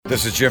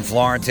This is Jim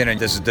Florentin, and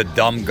this is the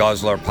Dumb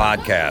Guzzler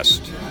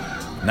Podcast.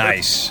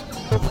 Nice.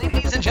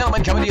 Ladies and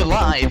gentlemen, coming to you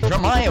live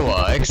from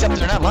Iowa. Except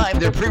they're not live,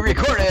 they're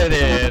pre-recorded.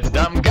 It's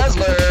Dumb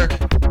Guzzler.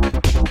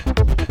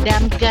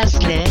 Dumb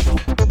Guzzler.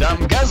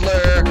 Dumb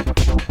Guzzler.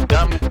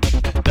 Dumb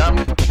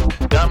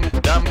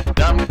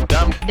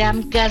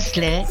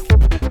Guzzler.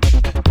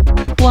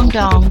 Wong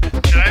dong.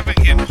 Should I have been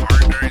getting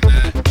hard during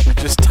that?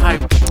 Just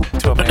type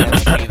to a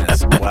man's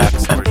penis,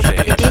 wax or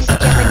shave. It is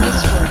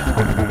Japanese word.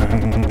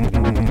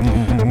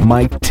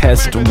 Mic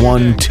test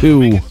 1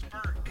 2.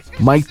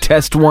 Mic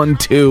test 1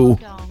 2.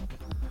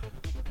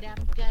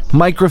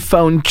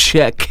 Microphone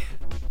check.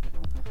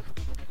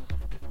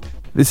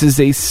 This is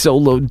a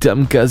solo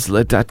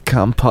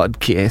dumbguzzler.com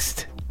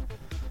podcast.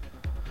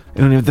 I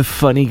don't have the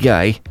funny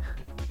guy.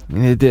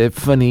 The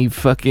funny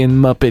fucking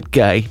Muppet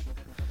guy.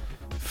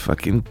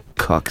 Fucking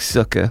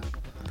cocksucker.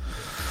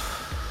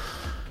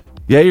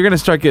 Yeah, you're gonna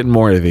start getting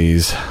more of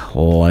these,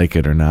 like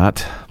it or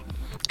not.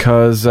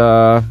 Cause,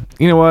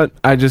 you know what?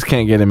 I just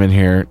can't get him in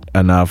here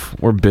enough.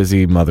 We're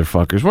busy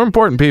motherfuckers. We're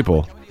important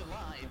people.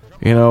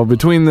 You know,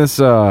 between this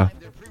fucking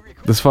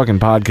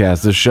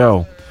podcast, this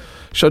show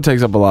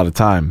takes up a lot of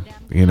time.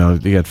 You know,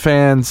 you got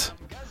fans,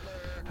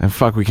 and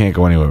fuck, we can't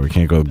go anywhere. We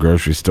can't go to the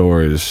grocery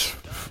stores,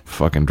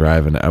 fucking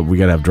driving. We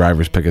gotta have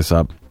drivers pick us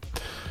up.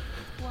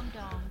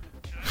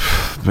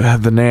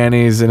 Have the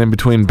nannies, and in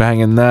between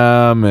banging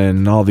them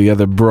and all the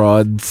other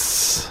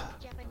broads.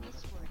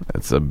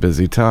 It's a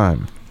busy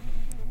time.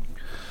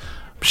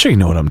 I'm sure you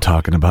know what I'm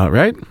talking about,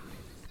 right?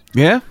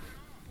 Yeah?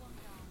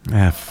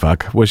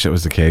 Fuck. Wish it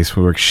was the case.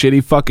 We work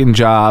shitty fucking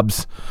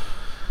jobs.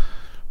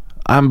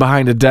 I'm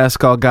behind a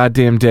desk all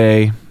goddamn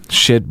day.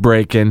 Shit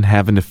breaking,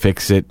 having to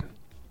fix it.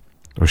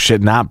 Or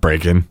shit not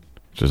breaking,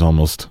 which is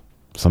almost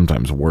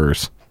sometimes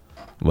worse.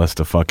 Less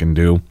to fucking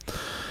do.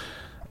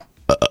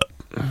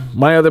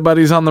 My other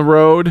buddy's on the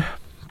road,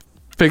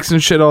 fixing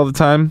shit all the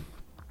time.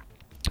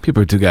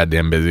 People are too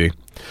goddamn busy.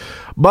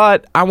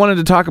 But I wanted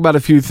to talk about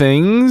a few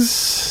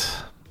things.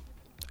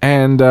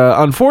 And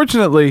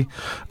unfortunately,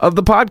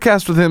 the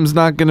podcast with him is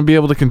not going to be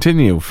able to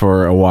continue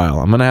for a while.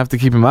 I'm going to have to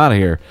keep him out of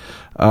here.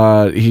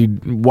 He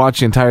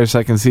watched the entire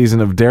second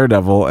season of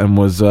Daredevil and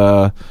was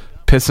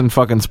pissing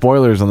fucking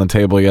spoilers on the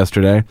table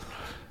yesterday.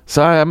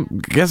 So I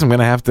guess I'm going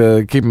to have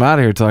to keep him out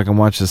of here till I can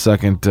watch the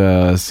second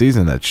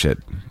season of that shit.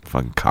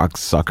 Fucking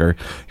cocksucker.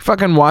 He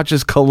fucking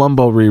watches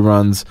Columbo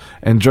reruns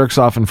and jerks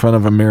off in front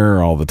of a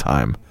mirror all the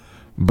time.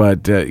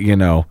 But, you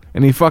know,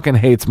 and he fucking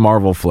hates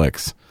Marvel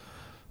flicks.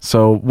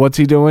 So what's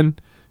he doing?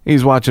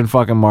 He's watching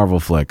fucking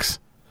Marvel flicks.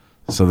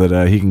 So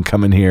that he can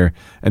come in here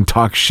and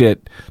talk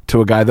shit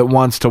to a guy that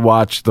wants to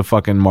watch the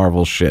fucking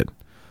Marvel shit.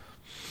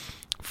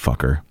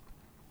 Fucker.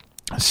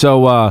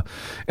 So,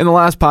 in the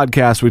last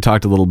podcast, we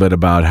talked a little bit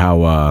about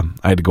how I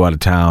had to go out of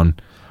town,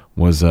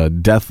 was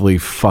deathly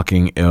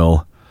fucking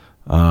ill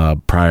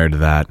prior to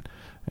that.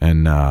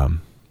 And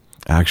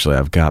actually,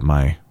 I've got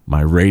my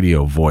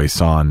radio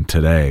voice on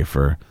today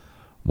for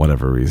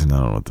whatever reason. I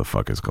don't know what the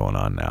fuck is going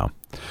on now.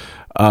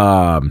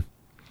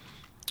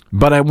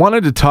 But I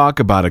wanted to talk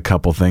about a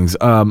couple things.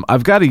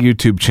 I've got a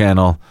YouTube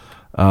channel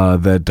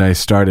that I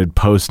started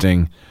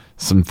posting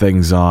some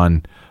things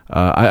on.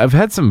 I've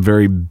had some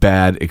very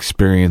bad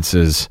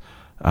experiences,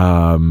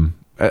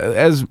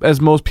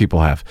 as most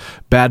people have.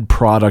 Bad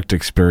product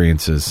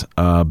experiences,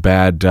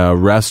 bad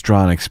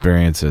restaurant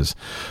experiences.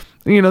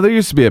 You know, there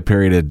used to be a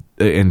period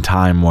in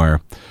time where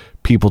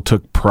people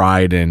took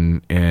pride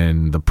in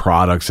the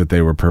products that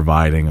they were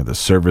providing or the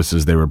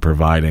services they were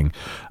providing.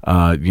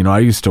 You know, I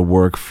used to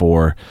work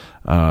for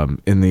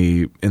in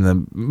the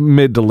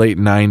mid to late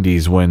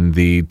 90s when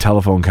the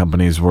telephone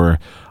companies were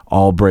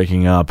all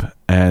breaking up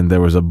and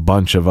there was a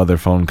bunch of other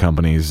phone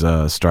companies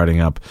starting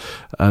up.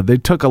 They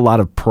took a lot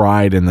of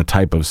pride in the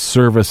type of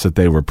service that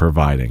they were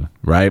providing,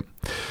 right?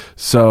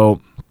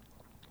 So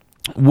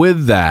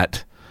with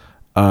that,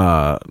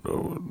 the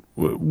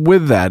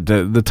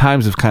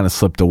times have kind of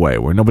slipped away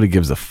where nobody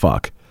gives a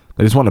fuck.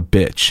 They just want to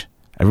bitch.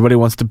 Everybody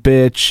wants to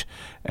bitch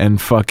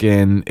and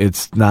fucking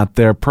it's not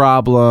their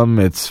problem.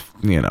 It's,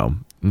 you know,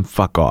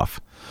 fuck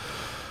off.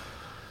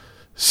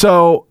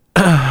 So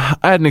I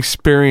had an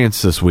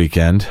experience this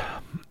weekend.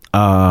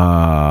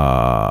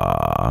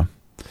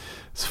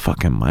 This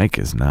fucking mic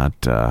is not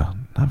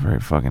very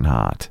fucking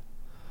hot.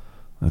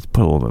 Let's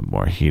put a little bit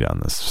more heat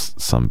on this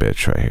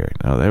sumbitch right here.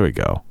 Oh, there we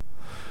go.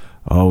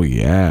 Oh,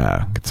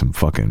 yeah. Get some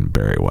fucking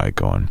Barry White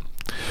going.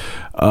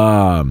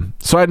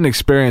 So I had an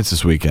experience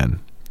this weekend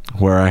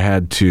where I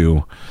had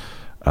to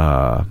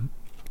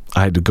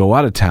go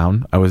out of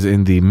town. I was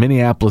in the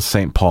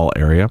Minneapolis-St. Paul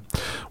area.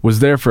 Was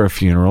there for a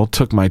funeral.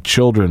 Took my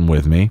children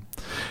with me.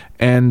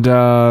 And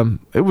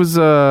it was,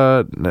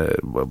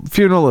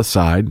 funeral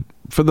aside,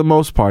 for the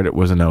most part, it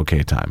was an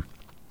okay time.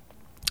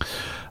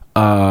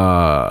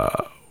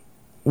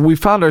 We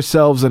found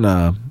ourselves in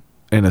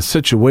a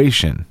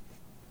situation,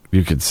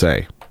 you could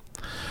say.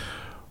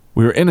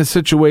 We were in a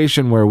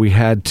situation where we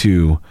had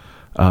to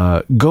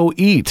go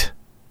eat,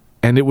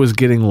 and it was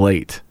getting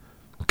late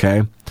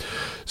Okay.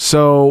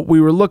 So we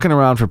were looking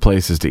around for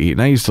places to eat,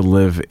 and I used to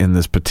live in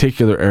this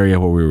particular area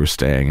where we were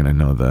staying, and I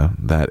know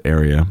that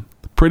area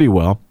pretty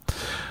well.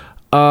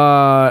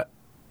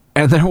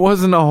 And there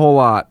wasn't a whole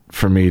lot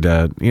for me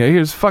to,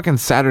 here's fucking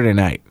Saturday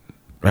night,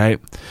 right?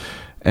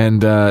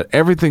 And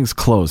everything's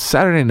closed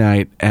Saturday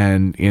night,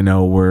 and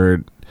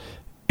we're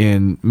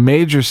in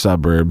major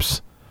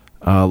suburbs,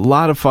 a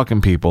lot of fucking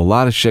people, a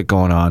lot of shit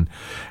going on,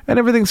 and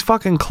everything's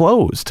fucking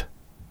closed.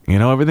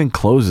 Everything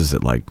closes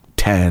at like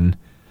 10.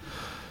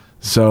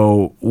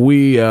 So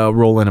we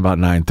roll in about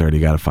 9:30.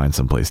 Got to find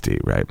some place to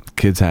eat, right?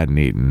 Kids hadn't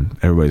eaten.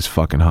 Everybody's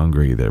fucking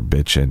hungry. They're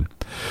bitching.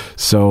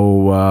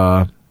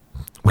 So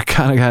we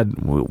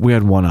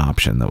had one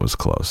option that was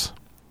close.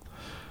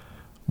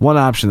 One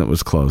option that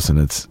was close,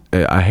 and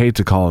I hate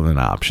to call it an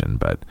option,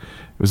 but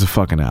it was a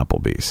fucking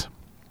Applebee's.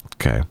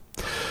 Okay.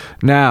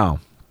 Now,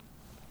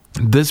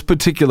 this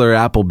particular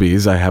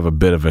Applebee's I have a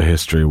bit of a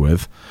history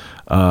with.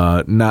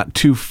 Not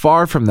too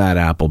far from that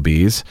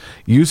Applebee's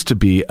used to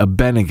be a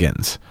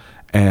Bennigan's.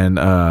 And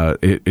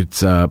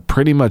it's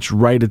pretty much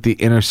right at the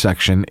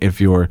intersection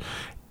if you're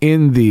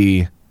in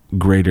the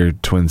greater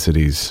Twin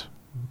Cities,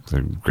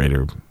 the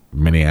greater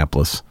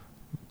Minneapolis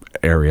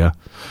area.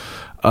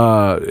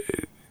 It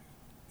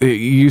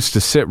used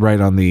to sit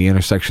right on the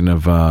intersection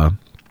of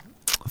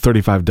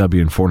 35W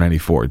and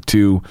 494,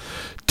 two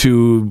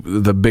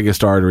the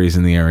biggest arteries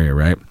in the area,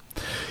 right?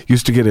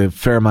 Used to get a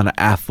fair amount of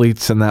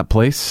athletes in that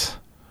place.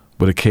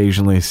 Would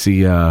occasionally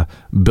see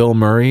Bill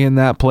Murray in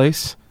that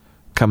place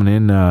coming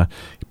in.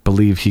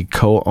 Believe he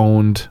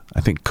owned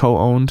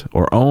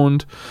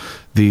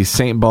the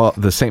St.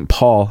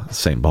 Paul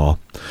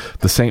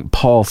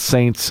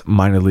Saints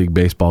minor league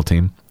baseball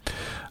team.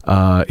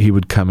 He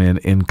would come in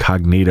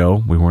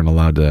incognito. We weren't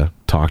allowed to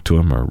talk to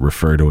him or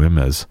refer to him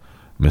as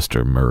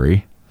Mr.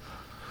 Murray.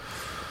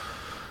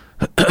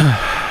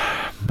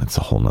 That's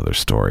a whole nother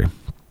story.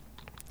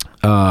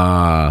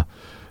 Got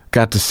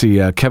to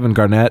see Kevin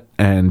Garnett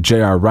and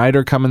J.R.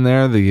 Ryder come in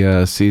there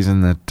the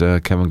season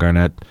that Kevin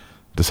Garnett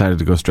decided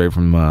to go straight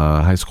from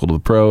high school to the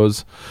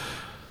pros.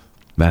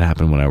 That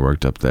happened when I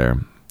worked up there.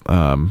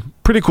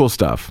 Pretty cool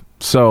stuff.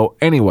 So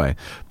anyway,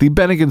 the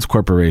Bennigan's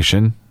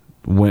Corporation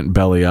went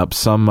belly up.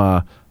 Some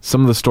of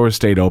the stores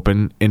stayed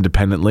open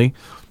independently.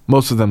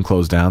 Most of them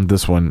closed down.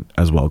 This one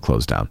as well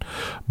closed down.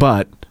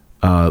 But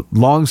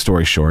long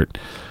story short,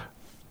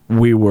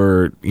 we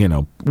were,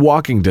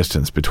 walking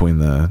distance between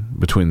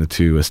the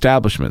two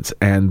establishments,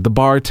 and the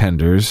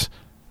bartenders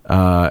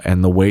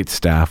and the wait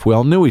staff, we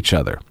all knew each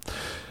other.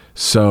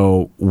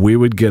 So we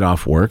would get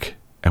off work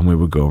and we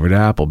would go over to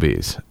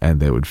Applebee's, and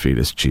they would feed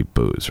us cheap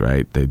booze,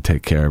 right? They'd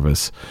take care of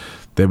us.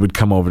 They would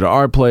come over to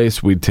our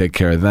place. We'd take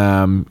care of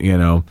them,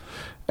 and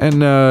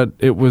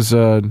it was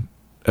a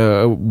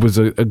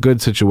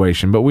good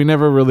situation, but we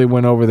never really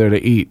went over there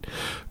to eat.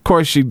 Of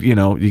course, you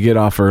get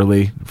off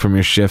early from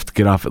your shift,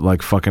 get off at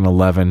like fucking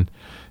 11.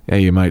 Yeah,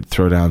 you might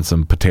throw down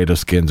some potato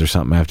skins or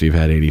something after you've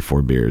had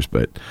 84 beers,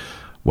 but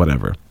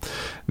whatever.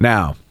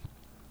 Now,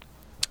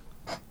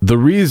 the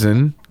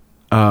reason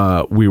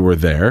we were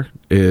there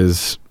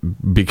is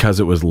because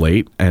it was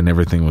late and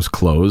everything was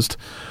closed.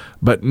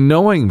 But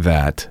knowing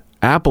that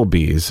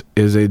Applebee's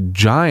is a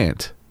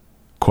giant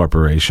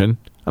corporation,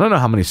 I don't know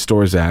how many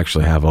stores they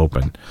actually have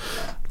open.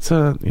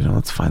 So,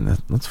 let's find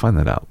that. Let's find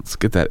that out. Let's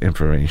get that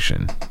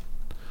information.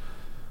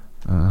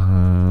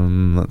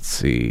 Let's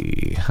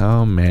see.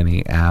 How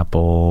many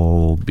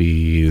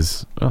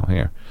Applebee's? Oh,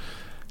 here.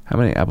 How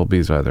many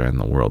Applebee's are there in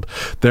the world?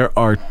 There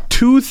are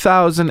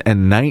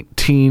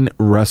 2,019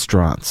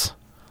 restaurants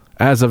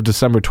as of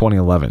December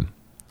 2011.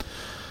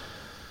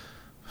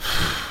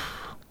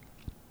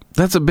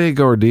 That's a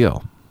big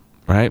ordeal,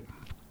 right?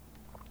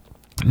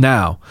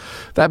 Now,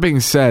 that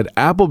being said,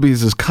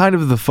 Applebee's is kind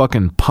of the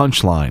fucking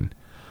punchline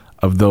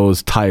of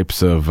those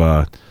types of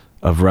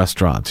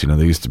restaurants.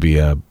 They used to be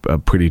a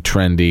pretty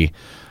trendy.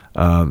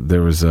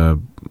 There was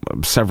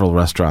several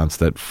restaurants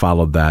that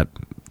followed that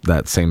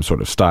same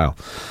sort of style.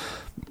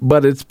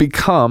 But it's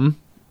become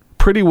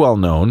pretty well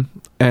known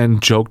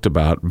and joked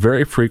about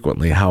very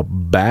frequently how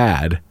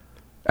bad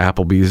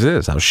Applebee's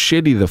is, how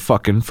shitty the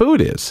fucking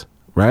food is,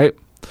 right?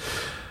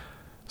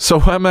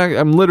 So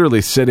I'm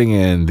literally sitting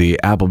in the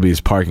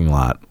Applebee's parking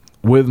lot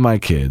with my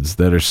kids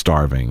that are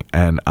starving,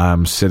 and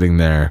I'm sitting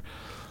there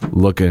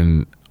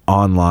looking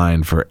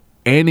online for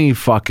any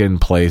fucking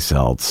place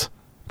else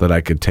that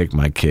I could take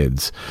my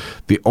kids.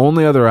 The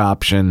only other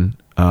option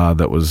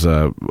that was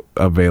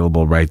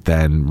available right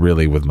then,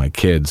 really, with my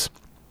kids,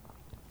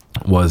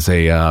 was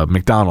a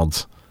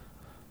McDonald's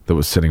that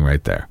was sitting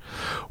right there,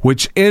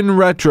 which in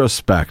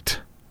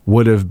retrospect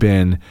would have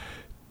been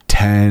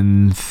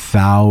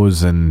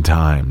 10,000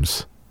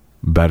 times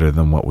better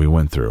than what we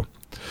went through.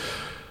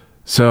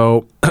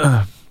 So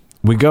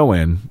we go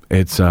in.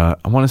 It's I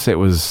want to say it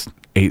was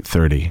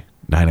 8:30,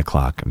 9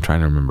 o'clock. I'm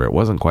trying to remember. It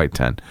wasn't quite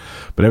 10,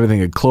 but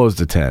everything had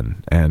closed at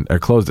 10 or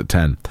closed at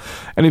 10.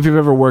 And if you've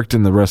ever worked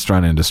in the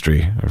restaurant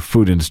industry or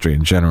food industry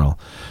in general,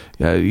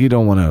 you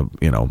don't want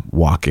to,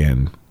 walk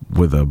in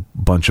with a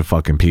bunch of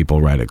fucking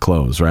people right at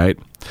close, right?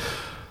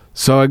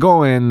 So I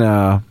go in,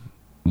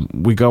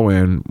 we go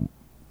in,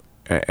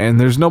 and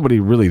there's nobody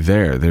really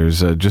there.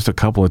 There's just a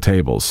couple of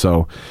tables.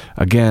 So,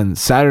 again,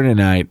 Saturday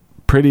night,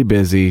 pretty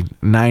busy,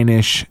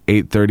 9-ish,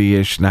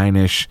 8:30-ish,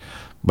 9-ish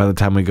by the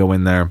time we go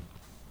in there.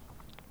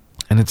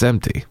 And it's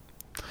empty.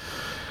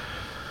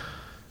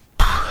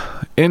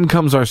 In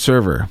comes our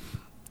server.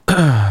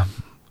 I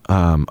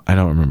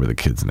don't remember the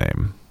kid's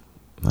name.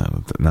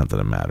 Not that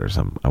it matters.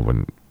 I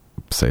wouldn't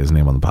say his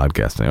name on the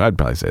podcast anyway. I'd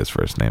probably say his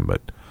first name,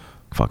 but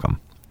fuck him.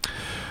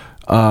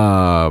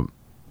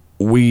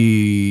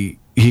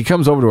 He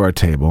comes over to our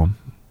table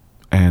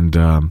and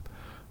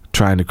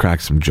trying to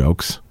crack some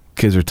jokes.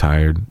 Kids are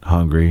tired,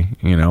 hungry,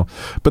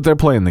 but they're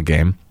playing the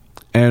game.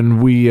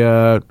 And we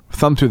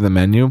thumb through the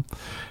menu.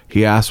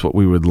 He asks what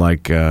we would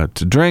like to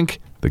drink.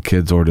 The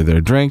kids order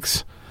their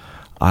drinks.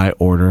 I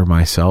order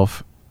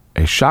myself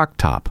a Shock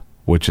Top,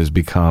 which has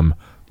become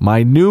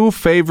my new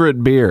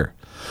favorite beer.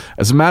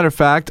 As a matter of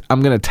fact,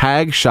 I'm going to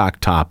tag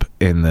Shock Top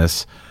in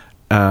this,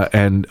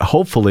 and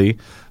hopefully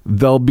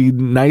they'll be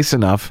nice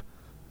enough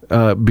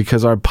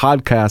because our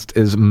podcast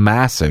is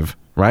massive,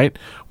 right?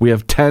 We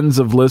have tens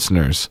of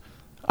listeners.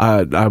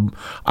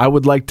 I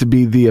would like to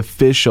be the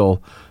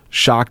official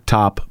Shock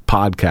Top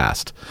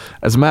podcast.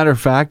 As a matter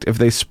of fact, if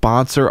they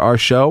sponsor our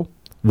show,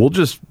 we'll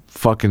just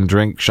fucking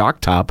drink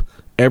Shock Top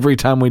every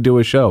time we do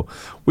a show.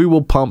 We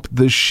will pump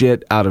the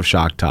shit out of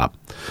Shock Top.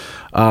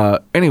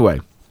 Anyway,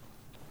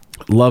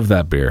 love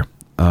that beer.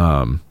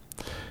 And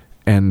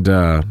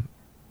I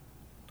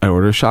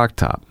order a Shock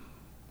Top.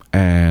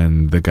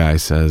 And the guy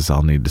says,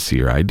 I'll need to see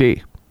your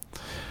ID.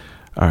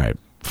 All right,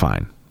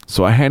 fine.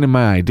 So I hand him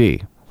my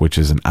ID, which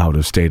is an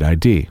out-of-state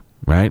ID,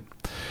 right?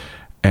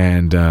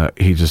 And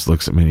he just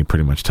looks at me and he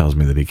pretty much tells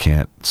me that he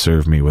can't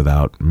serve me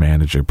without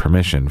manager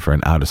permission for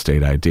an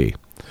out-of-state ID.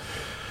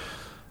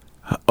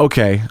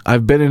 Okay,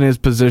 I've been in his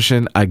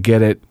position. I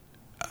get it.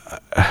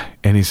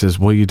 And he says,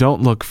 well, you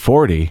don't look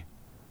 40.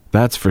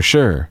 That's for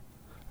sure.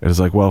 It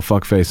was like, well,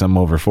 fuckface, I'm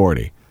over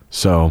 40.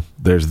 So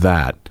there's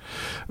that.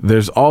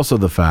 There's also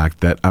the fact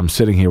that I'm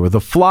sitting here with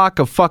a flock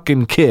of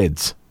fucking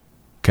kids.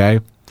 Okay?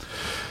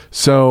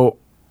 So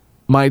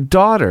my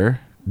daughter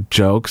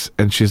jokes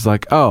and she's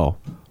like, oh,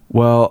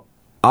 well,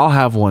 I'll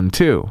have one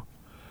too.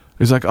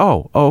 He's like,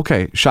 oh,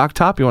 okay. Shock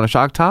Top? You want a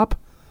Shock Top?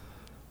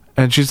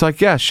 And she's like,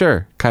 yeah,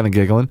 sure. Kind of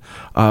giggling.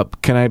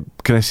 Can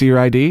I see your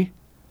ID?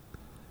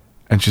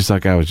 And she's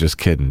like, I was just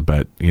kidding,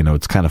 but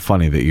it's kind of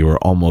funny that you were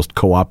almost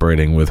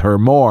cooperating with her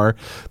more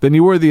than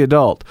you were the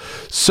adult.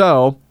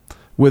 So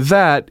with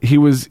that, he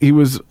was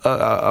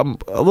a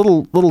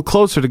little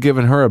closer to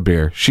giving her a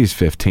beer. She's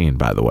 15,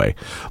 by the way.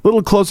 A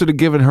little closer to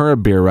giving her a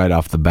beer right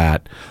off the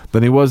bat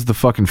than he was the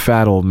fucking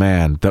fat old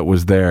man that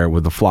was there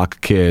with a flock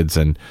of kids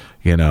and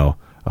a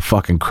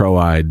fucking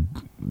crow-eyed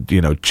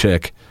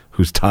chick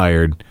who's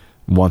tired,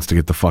 wants to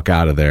get the fuck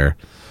out of there.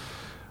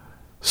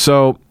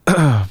 So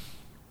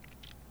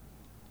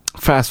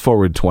fast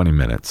forward 20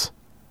 minutes,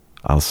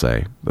 I'll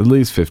say, at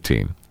least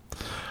 15.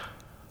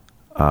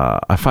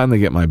 I finally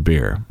get my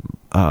beer,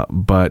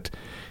 but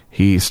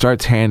he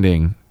starts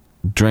handing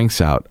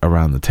drinks out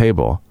around the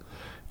table,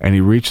 and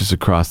he reaches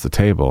across the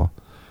table,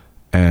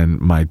 and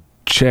my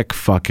chick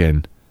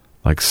fucking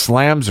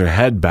slams her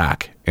head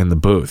back in the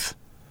booth.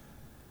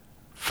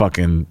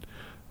 Fucking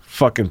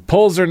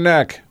pulls her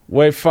neck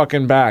way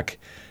fucking back,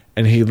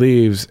 and he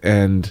leaves,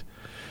 and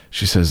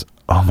she says,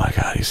 oh my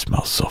God, he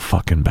smells so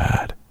fucking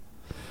bad.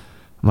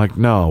 I'm like,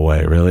 no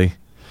way, really?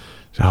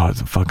 Oh,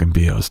 it's a fucking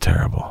BO's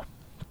terrible.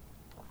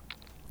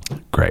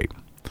 Great.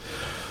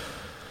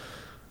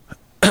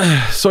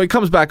 So he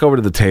comes back over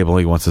to the table.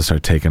 He wants to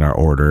start taking our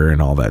order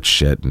and all that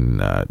shit.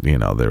 And,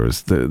 there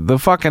was the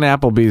fucking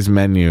Applebee's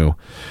menu.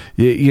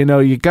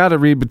 You got to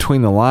read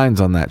between the lines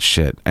on that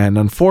shit. And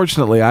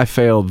unfortunately, I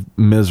failed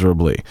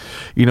miserably.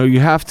 You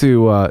have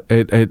to,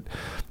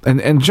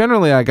 and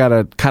generally I got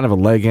a kind of a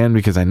leg in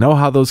because I know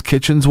how those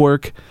kitchens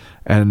work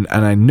and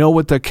I know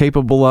what they're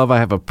capable of. I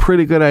have a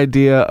pretty good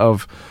idea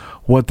of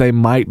what they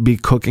might be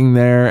cooking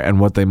there and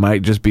what they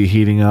might just be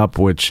heating up,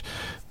 which,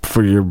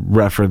 for your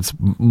reference,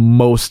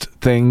 most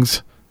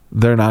things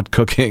they're not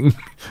cooking.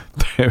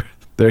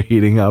 they're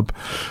heating up.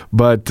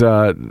 But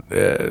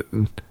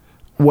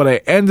what I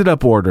ended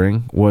up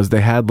ordering was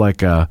they had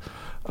I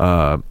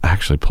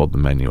actually pulled the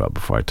menu up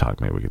before I talk.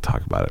 Maybe we could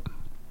talk about it.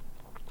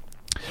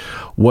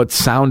 What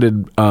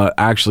sounded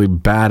actually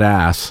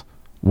badass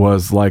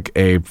was like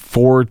a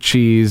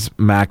 4-cheese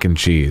mac and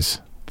cheese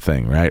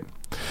thing, right?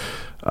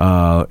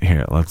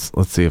 Here, let's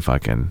see if I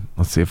can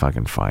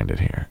find it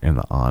here in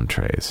the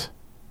entrees.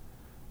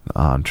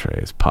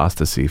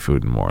 Pasta,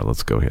 seafood, and more.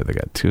 Let's go here. They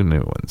got 2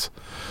 new ones.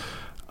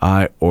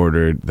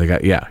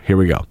 Here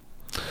we go.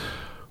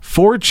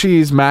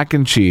 4-cheese mac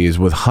and cheese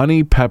with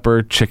honey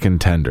pepper chicken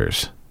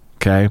tenders.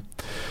 Okay.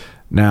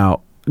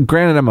 Now,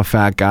 granted, I'm a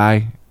fat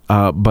guy,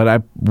 but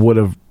I would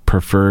have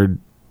preferred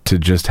to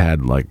just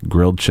had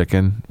grilled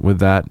chicken with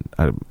that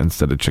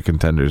instead of chicken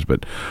tenders,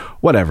 but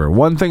whatever.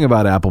 One thing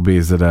about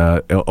Applebee's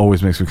that it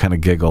always makes me kind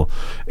of giggle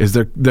is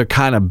they're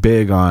kind of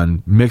big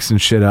on mixing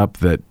shit up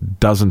that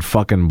doesn't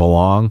fucking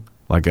belong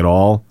at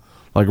all.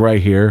 like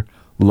right here,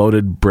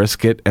 loaded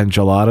brisket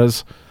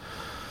enchiladas.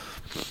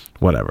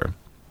 Whatever.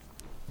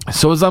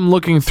 So as I'm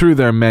looking through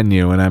their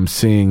menu and I'm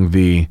seeing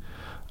the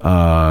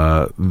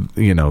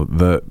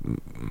the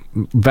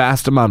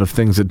vast amount of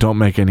things that don't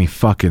make any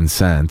fucking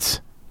sense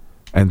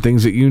and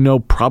things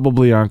that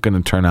probably aren't going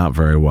to turn out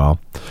very well,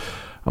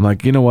 I'm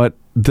like, you know what?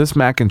 This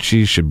mac and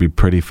cheese should be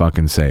pretty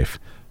fucking safe.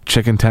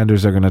 Chicken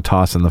tenders are going to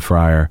toss in the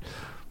fryer.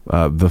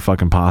 The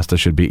fucking pasta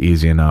should be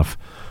easy enough.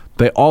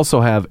 They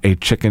also have a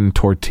chicken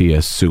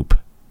tortilla soup.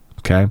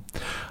 Okay?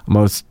 I'm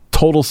a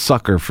total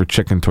sucker for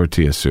chicken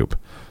tortilla soup.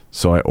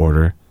 So I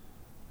order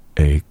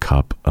a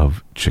cup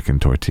of chicken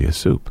tortilla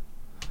soup.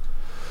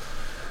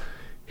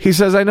 He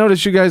says, I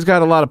noticed you guys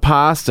got a lot of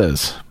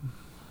pastas.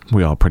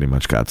 We all pretty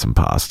much got some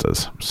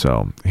pastas.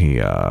 So he,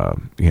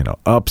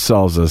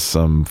 upsells us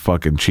some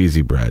fucking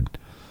cheesy bread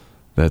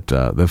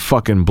that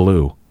fucking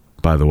blew,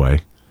 by the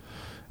way.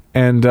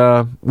 And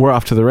we're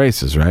off to the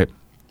races, right?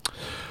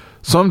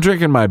 So I'm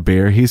drinking my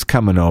beer. He's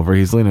coming over.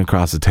 He's leaning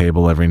across the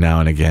table every now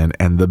and again.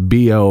 And the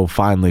BO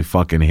finally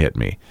fucking hit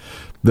me.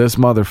 This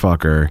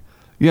motherfucker,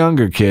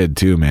 younger kid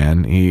too,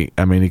 man. He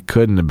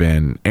couldn't have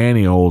been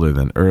any older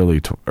than early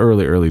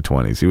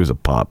 20s. He was a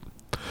pup.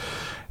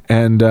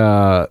 And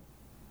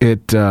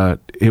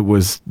it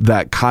was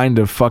that kind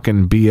of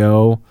fucking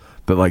BO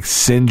that like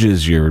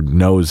singes your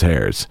nose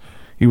hairs.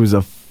 He was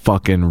a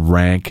fucking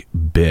rank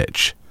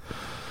bitch.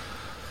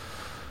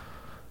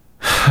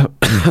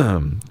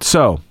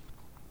 So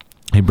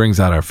he brings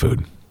out our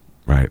food,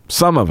 right?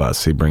 Some of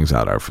us, he brings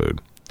out our food.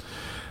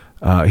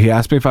 He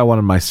asked me if I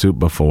wanted my soup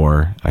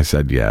before. I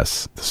said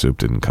yes. The soup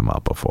didn't come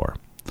out before.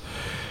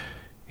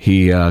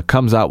 He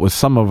comes out with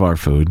some of our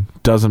food,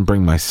 doesn't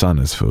bring my son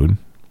his food.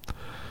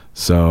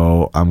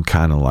 So I'm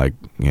kind of like,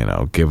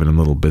 giving him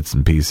little bits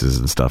and pieces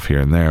and stuff here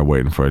and there,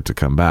 waiting for it to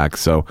come back.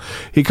 So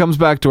he comes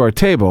back to our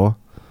table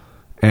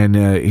and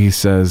he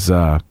says,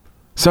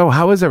 so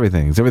how is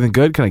everything? Is everything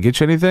good? Can I get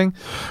you anything?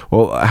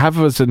 Well, half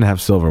of us didn't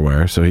have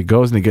silverware, so he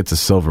goes and he gets us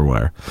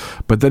silverware.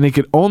 But then he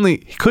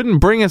couldn't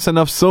bring us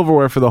enough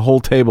silverware for the whole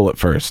table at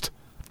first.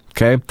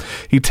 Okay?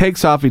 He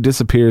takes off, he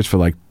disappears for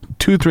like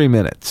 2-3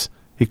 minutes.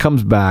 He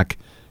comes back,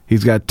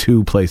 he's got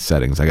 2 place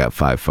settings. I got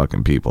 5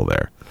 fucking people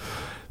there.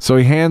 So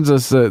he hands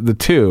us the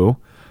 2,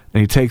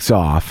 and he takes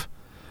off,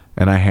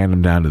 and I hand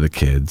him down to the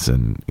kids,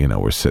 and,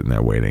 we're sitting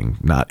there waiting,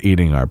 not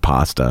eating our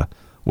pasta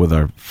with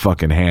our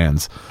fucking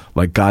hands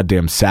like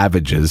goddamn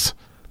savages.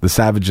 The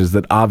savages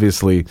that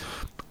obviously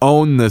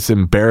own this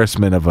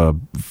embarrassment of a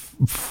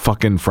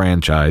fucking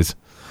franchise.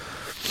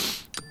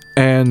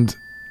 And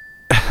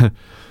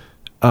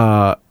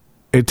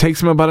it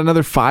takes him about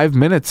another 5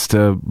 minutes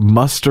to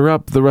muster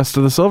up the rest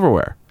of the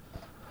silverware.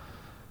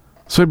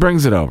 So he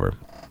brings it over.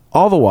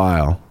 All the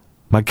while,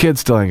 my kid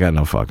still ain't got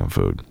no fucking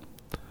food.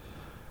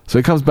 So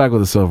he comes back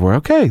with the silverware.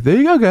 Okay, there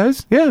you go,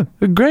 guys. Yeah,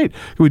 great.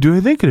 Can we do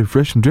anything? Can I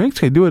fresh some drinks?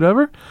 Can I do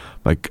whatever?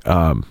 Like,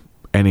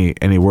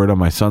 any word on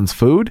my son's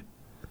food?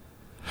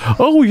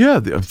 Oh, yeah,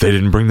 if they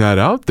didn't bring that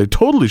out, they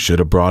totally should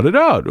have brought it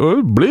out.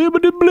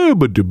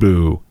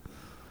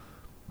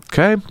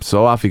 Okay,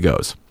 so off he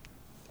goes.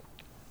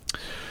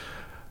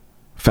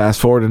 Fast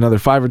forward another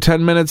 5 or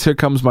 10 minutes, here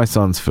comes my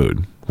son's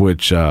food,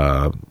 which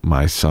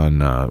my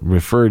son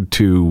referred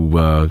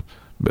to...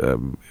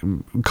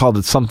 called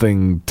it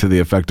something to the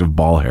effect of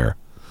ball hair.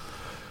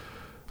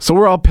 So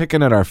we're all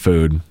picking at our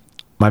food.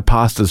 My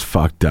pasta's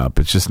fucked up.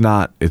 It's just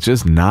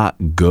not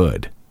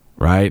good,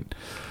 right?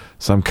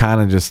 So I'm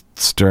kind of just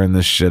stirring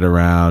this shit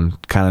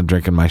around, kind of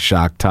drinking my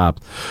Shock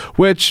Top,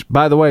 which,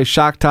 by the way,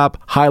 Shock Top,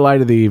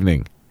 highlight of the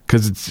evening,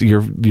 because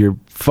you're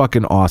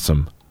fucking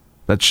awesome.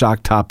 That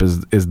Shock Top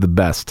is the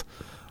best.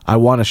 I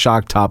want a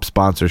Shock Top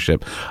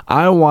sponsorship.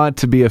 I want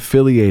to be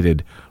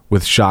affiliated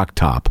with Shock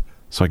Top,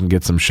 so I can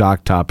get some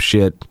Shock Top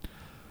shit.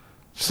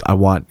 I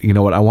want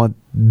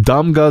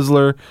Dumb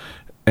Guzzler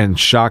and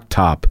Shock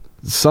Top,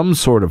 some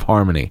sort of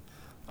harmony.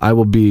 I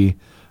will be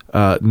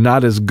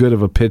not as good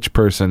of a pitch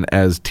person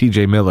as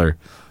TJ Miller,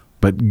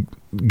 but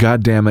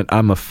God damn it,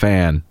 I'm a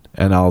fan,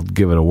 and I'll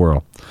give it a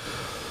whirl.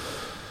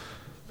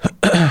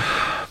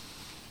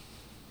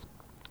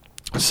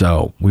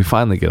 So we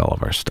finally get all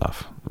of our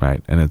stuff,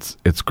 right? And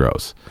it's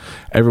gross.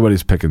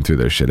 Everybody's picking through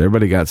their shit.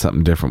 Everybody got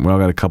something different. We all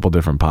got a couple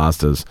different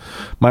pastas.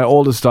 My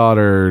oldest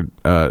daughter,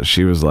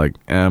 she was like,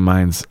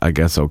 mine's, I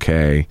guess,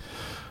 okay.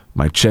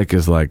 My chick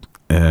is like,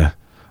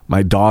 My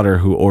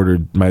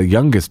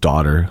youngest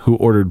daughter, who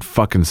ordered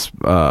fucking,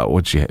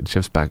 what she had?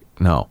 Chef's back?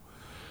 No.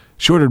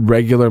 She ordered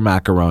regular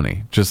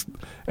macaroni.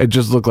 It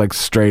just looked like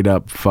straight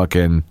up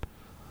fucking,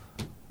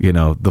 the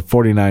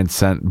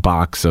 49-cent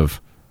box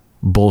of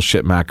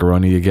bullshit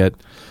macaroni you get.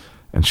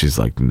 And she's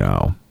like,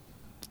 no.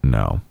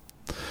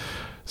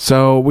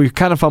 So we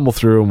kind of fumble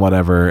through and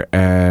whatever,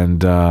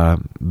 and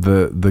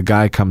the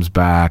guy comes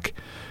back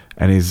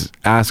and he's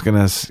asking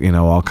us,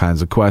 all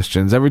kinds of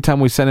questions. Every time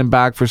we sent him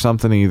back for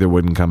something, he either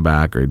wouldn't come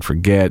back or he'd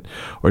forget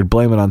or he'd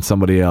blame it on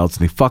somebody else,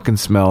 and he fucking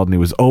smelled and he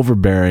was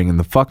overbearing and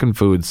the fucking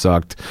food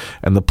sucked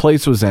and the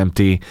place was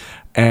empty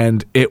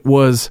and it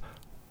was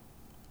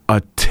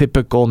a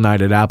typical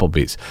night at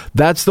Applebee's.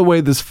 That's the way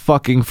this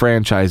fucking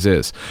franchise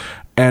is.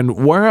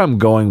 And where I'm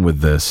going with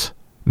this,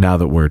 now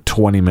that we're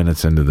 20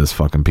 minutes into this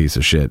fucking piece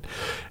of shit,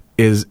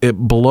 is it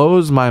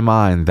blows my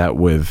mind that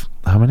with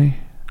how many?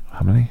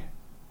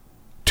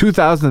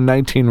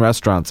 2019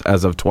 restaurants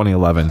as of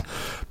 2011,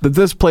 that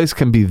this place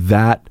can be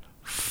that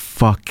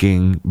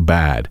fucking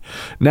bad.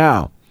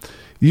 Now,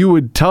 you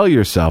would tell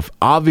yourself,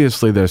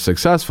 obviously they're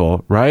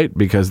successful, right?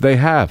 Because they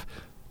have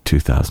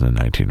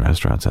 2019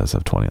 restaurants as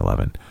of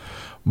 2011.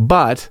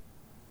 But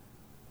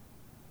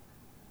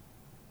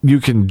you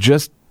can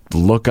just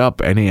look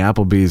up any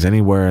Applebee's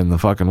anywhere in the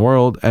fucking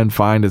world and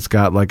find it's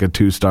got like a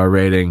 2-star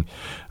rating.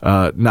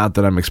 Not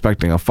that I'm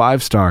expecting a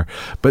 5-star,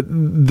 but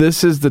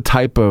this is the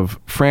type of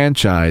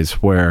franchise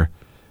where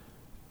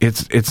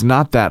it's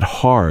not that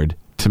hard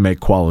to make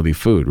quality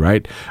food,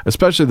 right?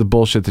 Especially the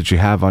bullshit that you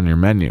have on your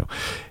menu.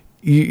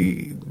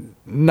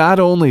 Not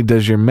only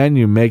does your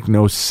menu make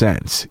no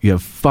sense, you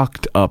have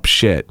fucked up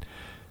shit.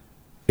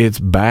 It's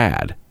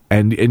bad,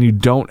 and you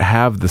don't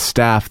have the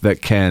staff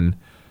that can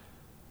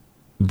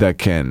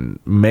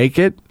make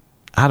it.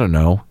 I don't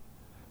know.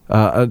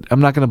 I'm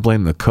not going to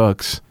blame the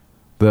cooks,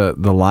 the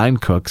line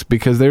cooks,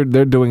 because they're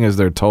doing as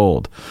they're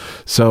told.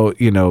 So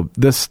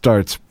this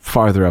starts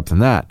farther up than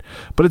that,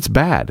 but it's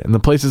bad, and the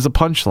place is a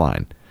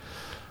punchline.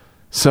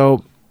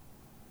 So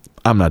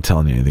I'm not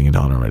telling you anything you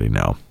don't already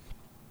know.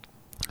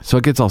 So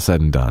it gets all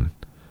said and done,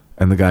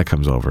 and the guy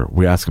comes over.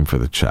 We ask him for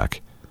the check.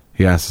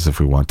 He asks us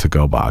if we want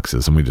to-go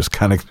boxes, and we just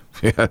kind of,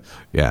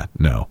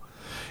 no.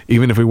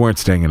 Even if we weren't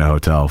staying in a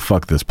hotel,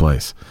 fuck this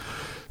place.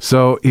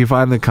 So he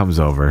finally comes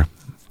over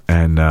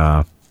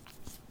and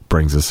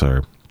brings us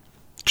our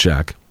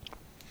check.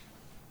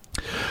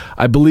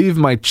 I believe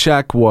my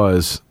check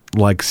was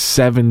like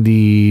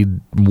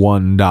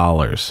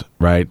 $71,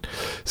 right?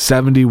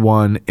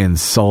 71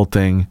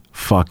 insulting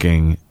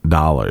fucking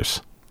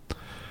dollars.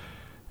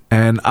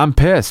 And I'm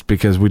pissed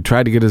because we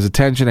tried to get his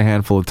attention a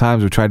handful of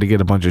times. We tried to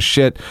get a bunch of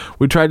shit.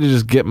 We tried to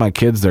just get my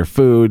kids their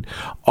food.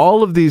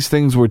 All of these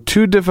things were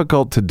too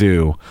difficult to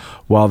do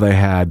while they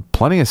had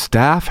plenty of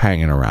staff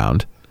hanging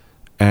around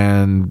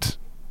and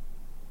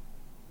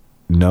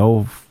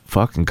no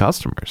fucking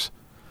customers.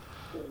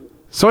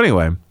 So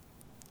anyway,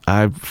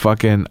 I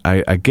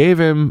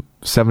gave him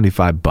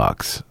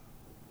 $75,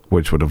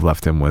 which would have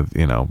left him with,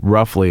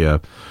 roughly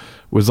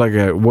was like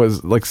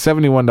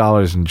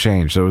 $71 and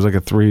change. So it was like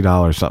a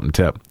 $3 something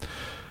tip.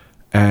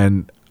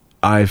 And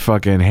I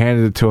fucking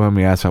handed it to him.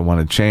 He asked if I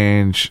wanted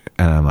change.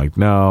 And I'm like,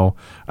 no.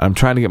 I'm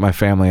trying to get my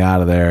family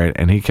out of there.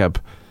 And he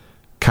kept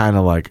kind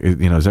of like,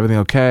 is everything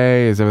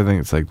okay? Is everything?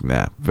 It's like,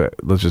 nah,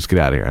 let's just get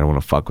out of here. I don't want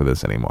to fuck with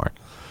this anymore.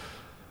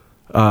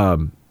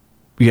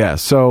 Yeah,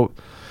 so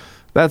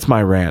that's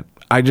my rant.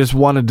 I just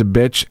wanted to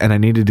bitch, and I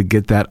needed to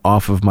get that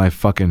off of my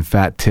fucking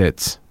fat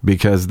tits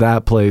because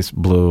that place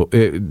blew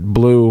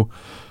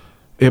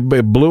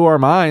our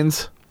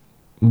minds,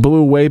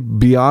 blew way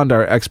beyond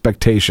our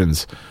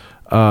expectations.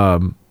 I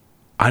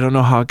don't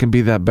know how it can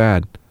be that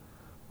bad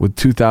with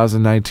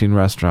 2019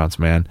 restaurants,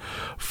 man.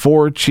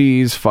 4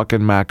 cheese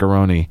fucking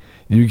macaroni.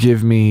 You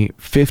give me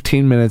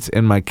 15 minutes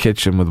in my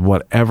kitchen with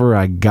whatever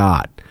I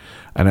got,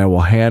 and I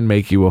will hand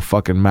make you a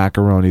fucking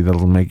macaroni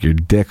that'll make your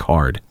dick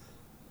hard.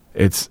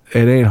 It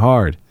ain't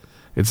hard.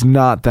 It's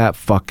not that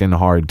fucking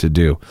hard to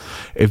do.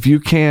 If you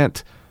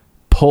can't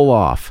pull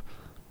off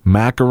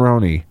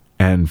macaroni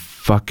and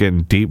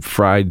fucking deep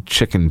fried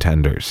chicken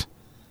tenders,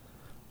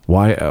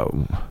 why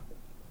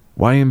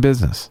in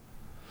business?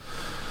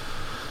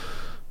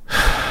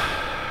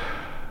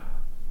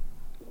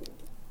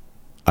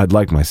 I'd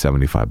like my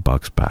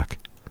 $75 back.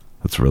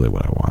 That's really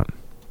what I want.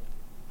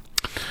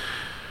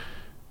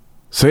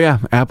 So yeah,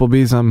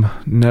 Applebee's, I'm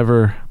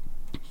never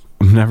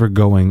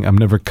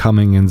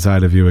coming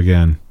inside of you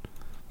again.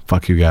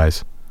 Fuck you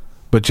guys.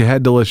 But you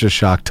had delicious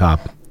shock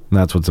top. And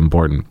that's what's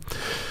important.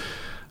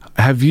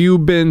 Have you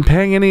been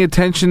paying any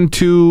attention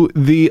to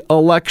the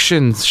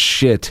elections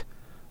shit?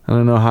 I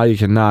don't know how you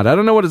cannot. I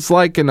don't know what it's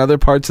like in other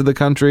parts of the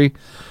country.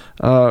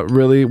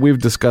 Really, we've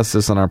discussed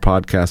this on our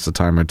podcast a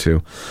time or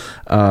two.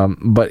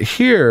 But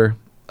here,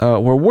 where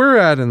we're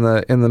at in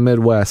the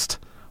Midwest,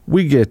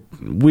 we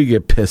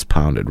get piss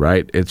pounded,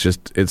 right? It's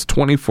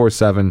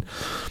 24/7.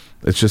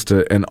 It's just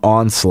an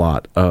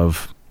onslaught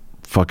of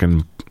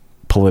fucking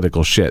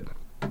political shit.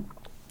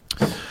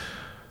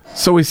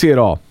 So we see it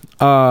all.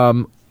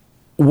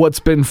 What's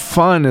been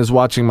fun is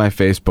watching my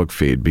Facebook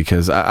feed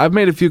because I've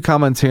made a few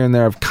comments here and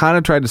there. I've kind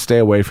of tried to stay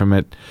away from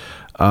it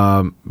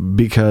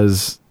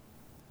because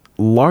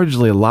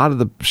largely a lot of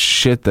the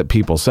shit that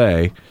people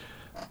say,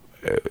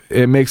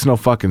 it makes no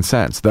fucking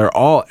sense.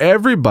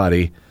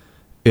 Everybody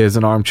is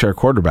an armchair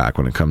quarterback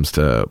when it comes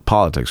to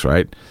politics,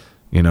 right?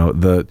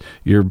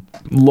 Your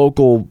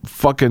local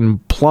fucking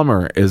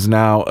plumber is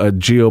now a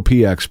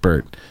GOP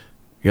expert.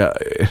 Yeah,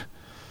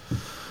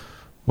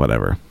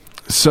 whatever.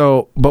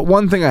 So, but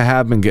one thing I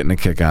have been getting a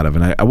kick out of,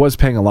 and I was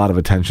paying a lot of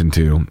attention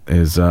to,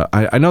 is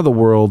I know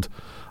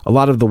a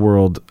lot of the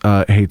world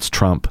hates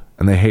Trump,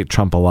 and they hate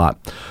Trump a lot.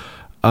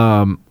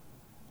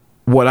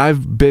 What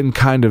I've been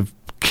kind of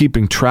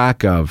keeping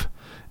track of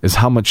is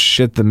how much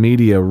shit the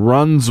media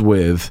runs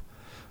with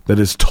that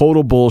is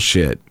total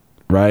bullshit,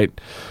 right?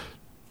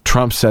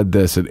 Trump said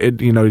this.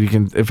 You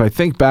can, if I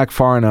think back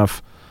far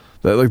enough,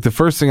 like the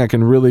first thing I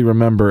can really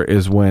remember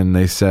is when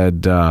they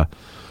said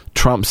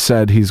Trump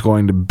said he's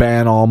going to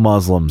ban all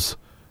Muslims.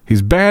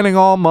 He's banning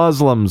all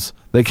Muslims.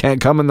 They can't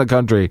come in the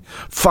country.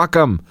 Fuck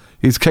them.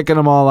 He's kicking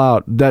them all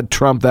out. That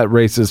Trump, that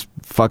racist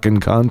fucking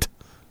cunt,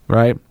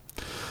 right?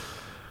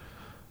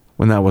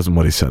 When that wasn't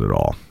what he said at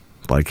all.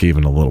 Like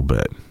even a little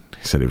bit.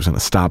 He said he was going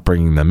to stop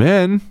bringing them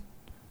in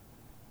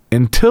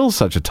until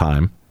such a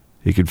time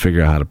he could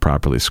figure out how to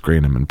properly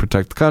screen them and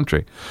protect the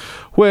country.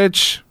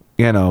 Which,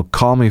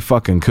 call me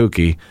fucking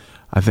kooky.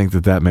 I think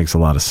that makes a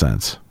lot of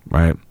sense,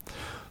 right?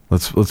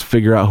 Let's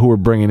figure out who we're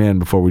bringing in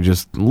before we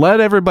just let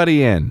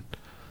everybody in.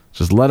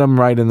 Just let them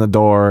right in the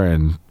door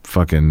and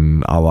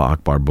fucking Allah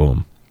Akbar,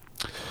 boom.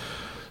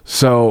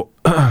 So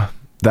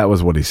that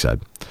was what he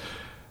said.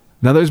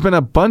 Now, there's been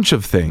a bunch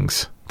of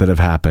things that have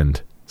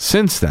happened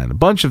since then. A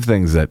bunch of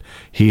things that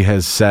he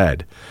has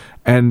said.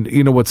 And,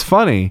 what's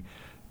funny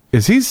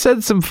is he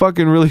said some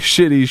fucking really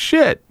shitty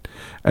shit.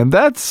 And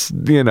that's,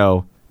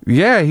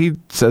 he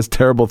says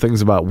terrible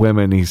things about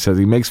women. He says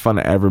he makes fun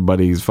of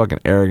everybody. He's fucking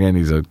arrogant.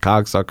 He's a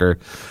cocksucker.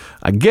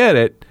 I get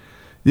it.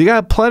 You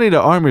got plenty to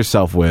arm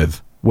yourself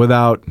with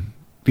without,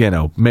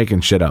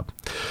 making shit up.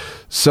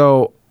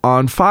 So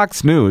on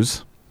Fox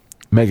News,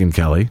 Megyn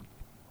Kelly,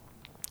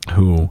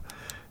 who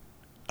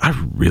I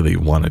really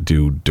want to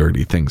do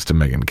dirty things to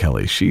Megyn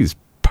Kelly. She's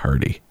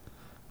purty.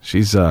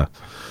 She's a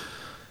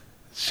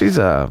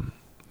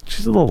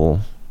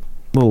little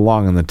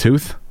long in the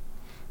tooth.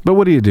 But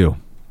what do you do?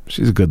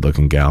 She's a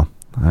good-looking gal.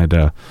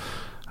 I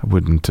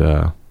wouldn't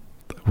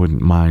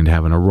mind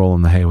having a roll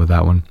in the hay with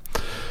that one.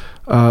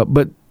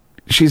 But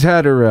she's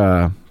had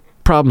her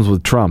problems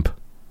with Trump,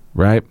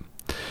 right?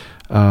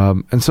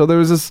 And so there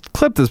was this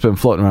clip that's been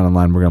floating around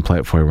online. We're going to play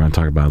it for you. We're going to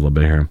talk about it a little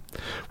bit here.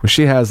 Where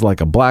she has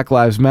like a Black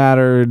Lives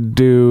Matter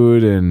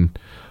dude and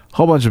a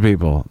whole bunch of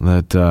people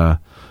that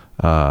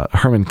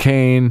Herman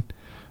Cain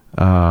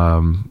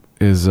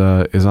is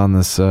on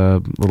this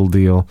little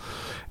deal.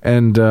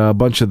 And a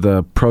bunch of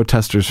the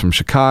protesters from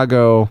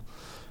Chicago.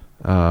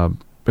 And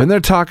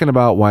they're talking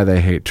about why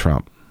they hate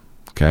Trump.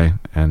 Okay?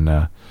 And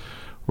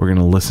we're going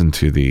to listen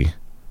to the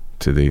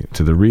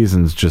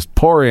reasons just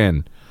pour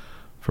in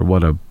for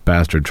what a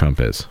bastard Trump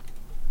is.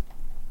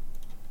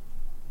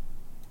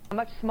 A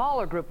much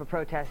smaller group of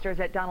protesters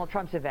at Donald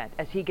Trump's event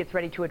as he gets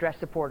ready to address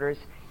supporters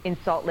in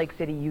Salt Lake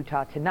City,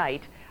 Utah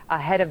tonight,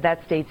 ahead of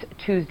that state's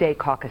Tuesday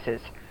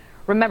caucuses.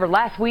 Remember,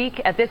 last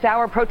week at this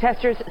hour,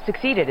 protesters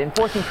succeeded in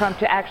forcing Trump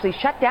to actually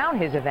shut down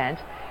his event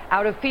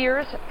out of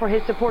fears for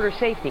his supporters'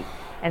 safety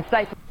and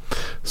stifle.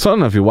 So I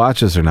don't know if you watch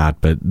this or not,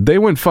 but they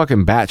went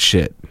fucking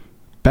batshit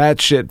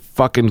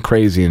fucking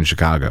crazy in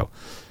Chicago.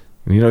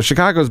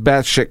 Chicago's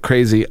batshit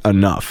crazy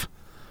enough.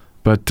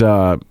 But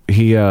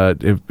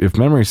if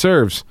memory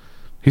serves,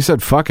 he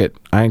said, fuck it.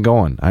 I ain't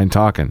going. I ain't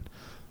talking.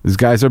 These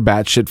guys are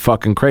batshit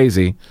fucking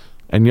crazy,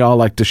 and y'all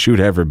like to shoot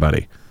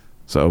everybody.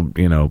 So,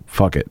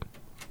 fuck it.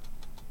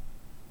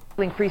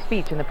 Free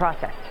speech in the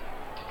process.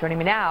 Joining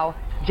me now,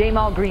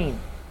 Jamal Green,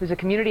 who's a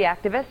community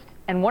activist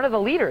and one of the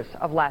leaders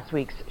of last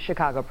week's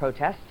Chicago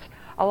protests,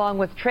 along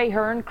with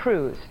Traherne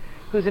Cruz,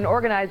 who's an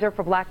organizer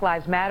for Black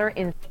Lives Matter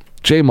in...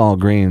 Jamal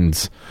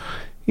Green's,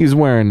 he's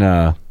wearing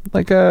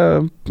like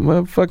a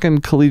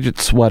fucking collegiate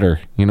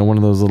sweater, one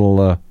of those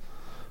little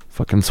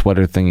fucking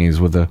sweater thingies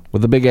with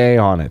a big A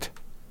on it.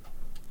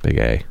 Big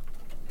A.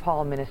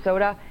 Paul,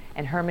 Minnesota,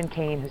 and Herman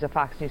Cain, who's a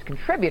Fox News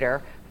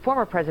contributor,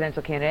 former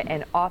presidential candidate,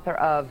 and author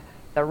of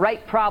The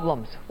Right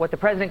Problems, What the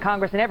President,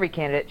 Congress, and Every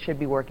Candidate Should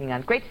Be Working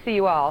On. Great to see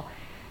you all.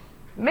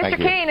 Mr.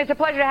 Cain, it's a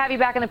pleasure to have you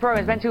back in the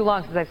program. It's been too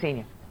long since I've seen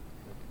you.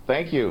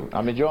 Thank you.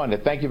 I'm enjoying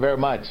it. Thank you very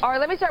much. All right,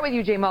 let me start with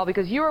you, Jamal,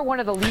 because you were one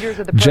of the leaders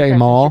of the protest in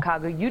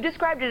Chicago. You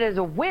described it as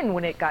a win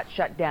when it got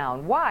shut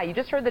down. Why? You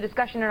just heard the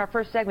discussion in our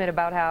first segment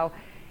about how,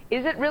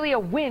 is it really a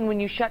win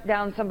when you shut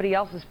down somebody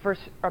else's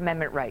First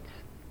Amendment rights?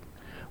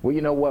 Well,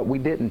 you know what? We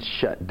didn't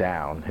shut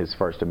down his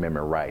First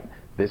Amendment right.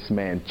 This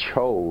man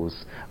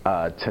chose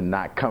to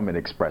not come and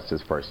express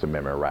his First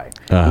Amendment right.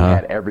 He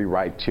had every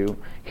right to.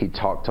 He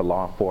talked to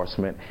law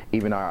enforcement.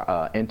 Even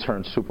our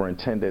intern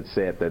superintendent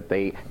said that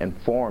they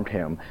informed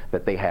him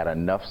that they had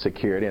enough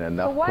security and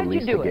enough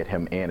police to get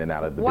him in and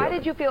out of the building. Why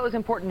did you feel it was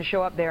important to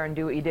show up there and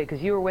do what you did?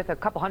 Because you were with a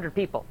couple hundred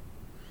people.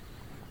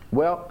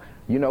 Well,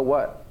 you know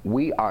what?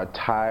 We are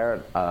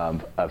tired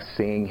of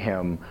seeing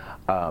him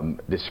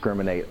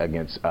discriminate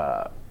against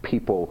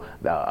people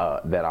that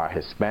are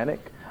Hispanic.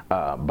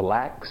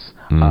 Blacks.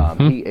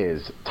 He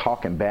is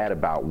talking bad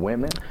about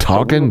women.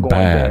 Talking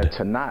bad.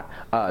 To not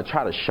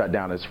try to shut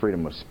down his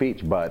freedom of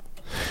speech, but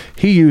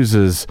he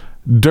uses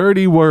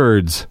dirty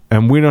words,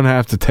 and we don't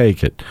have to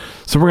take it.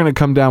 So we're going to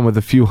come down with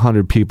a few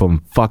hundred people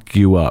and fuck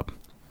you up.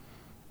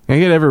 And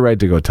you get every right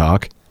to go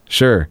talk.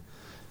 Sure.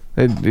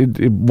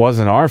 It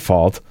wasn't our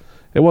fault.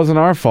 It wasn't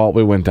our fault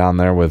we went down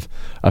there with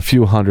a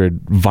few hundred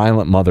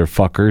violent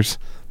motherfuckers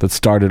that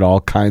started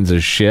all kinds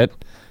of shit.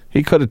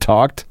 He could have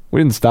talked.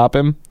 We didn't stop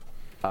him.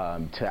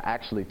 To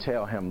actually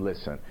tell him,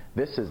 listen,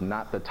 this is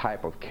not the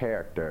type of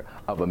character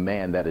of a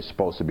man that is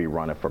supposed to be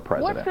running for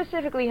president. What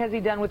specifically has he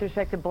done with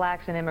respect to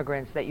blacks and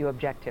immigrants that you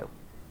object to?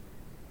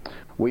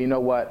 Well, you know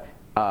what?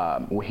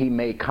 He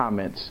made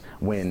comments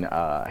when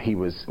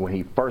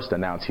he first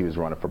announced he was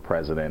running for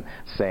president,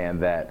 saying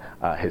that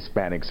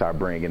Hispanics are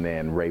bringing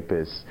in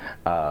rapists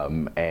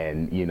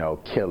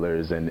and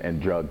killers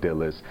and drug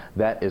dealers.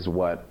 That is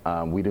what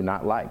we do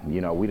not like.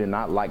 We do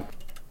not like.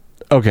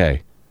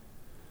 Okay.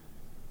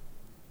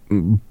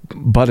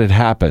 But it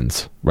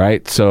happens,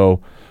 right? So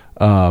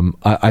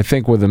I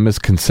think where the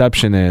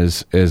misconception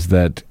is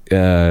that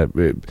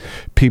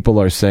people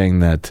are saying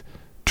that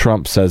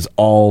Trump says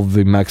all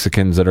the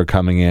Mexicans that are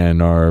coming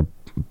in are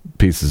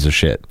pieces of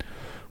shit,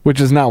 which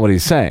is not what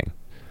he's saying.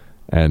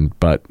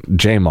 But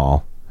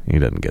Jamal, he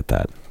doesn't get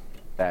that.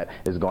 That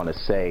is going to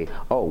say,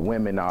 "Oh,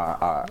 women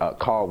are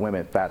call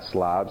women fat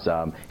slobs."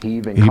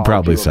 He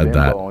probably said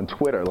that on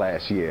Twitter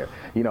last year.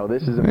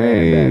 This is a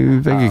man that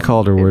I think he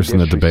called her worse in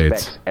the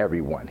debates. Disrespects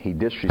everyone. He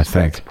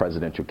disrespects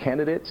presidential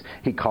candidates.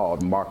 He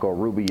called Marco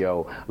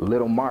Rubio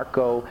Little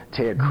Marco,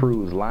 Ted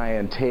Cruz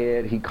Lion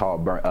Ted. He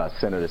called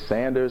Senator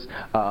Sanders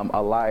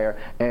a liar,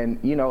 and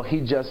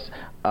he just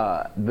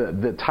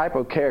the type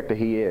of character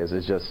he is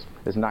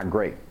not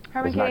great.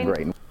 It's not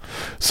great.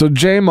 So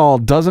Jamal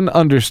doesn't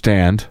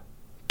understand.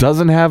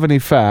 Doesn't have any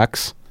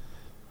facts,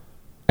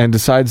 and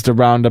decides to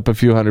round up a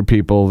few hundred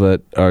people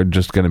that are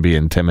just going to be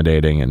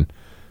intimidating and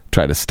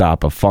try to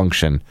stop a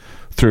function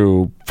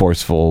through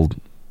forceful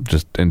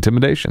just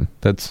intimidation.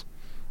 That's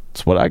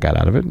what I got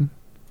out of it.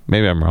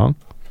 Maybe I'm wrong.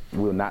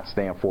 Will not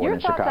stand for your it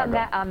in thoughts Chicago.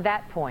 on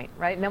that point,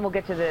 right? And then we'll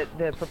get to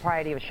the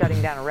propriety of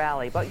shutting down a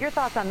rally. But your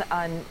thoughts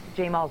on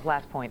Jamal's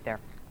last point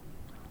there.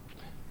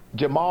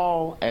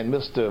 Jamal and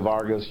Mr.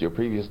 Vargas, your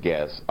previous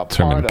guest, are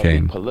Herman part Cain.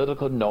 of the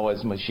political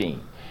noise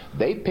machine.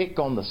 They pick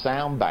on the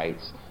sound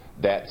bites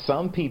that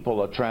some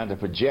people are trying to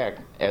project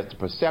as the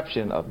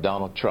perception of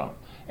Donald Trump,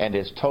 and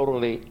it's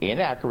totally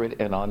inaccurate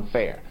and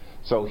unfair.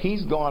 So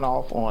he's gone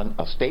off on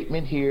a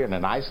statement here and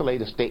an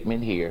isolated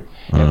statement here,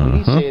 and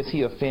when he says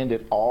he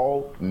offended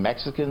all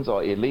Mexicans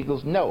or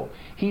illegals, no,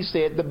 he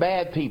said the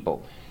bad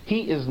people.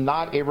 He is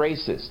not a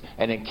racist.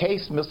 And in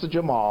case Mr.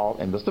 Jamal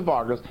and Mr.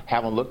 Vargas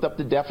haven't looked up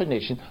the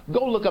definition,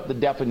 go look up the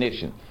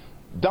definition.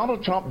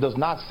 Donald Trump does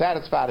not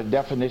satisfy the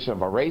definition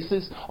of a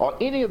racist or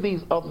any of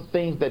these other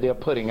things that they're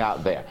putting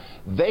out there.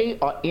 They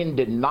are in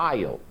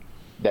denial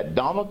that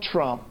Donald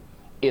Trump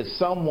is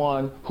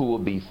someone who will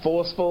be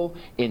forceful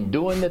in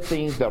doing the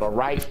things that are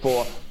right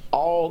for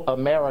all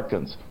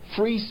Americans.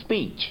 Free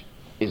speech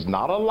is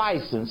not a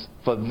license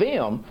for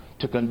them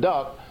to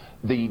conduct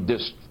the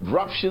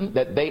disruption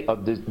that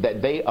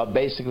they are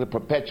basically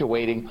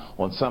perpetuating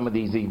on some of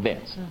these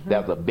events.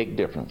 There's a big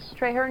difference.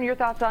 Trey Hearn, your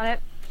thoughts on it?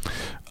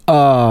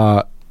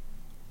 I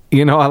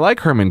like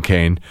Herman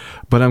Cain,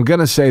 but I'm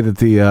gonna say that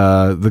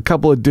the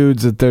couple of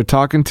dudes that they're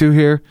talking to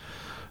here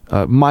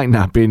might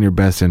not be in your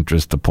best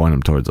interest to point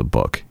them towards a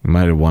book. You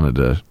might have wanted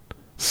to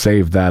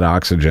save that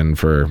oxygen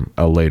for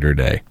a later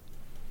day.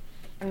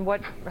 And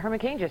what Herman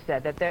Cain just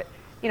said, that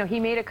he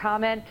made a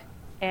comment,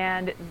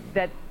 and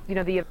that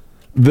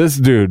This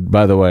dude,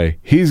 by the way,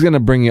 he's gonna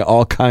bring you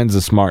all kinds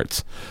of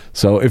smarts.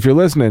 So if you're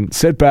listening,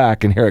 sit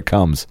back and here it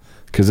comes,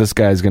 because this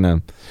guy's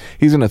gonna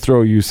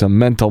throw you some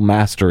mental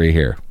mastery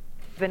here.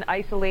 Been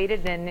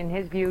isolated, and in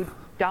his view,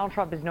 Donald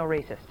Trump is no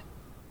racist.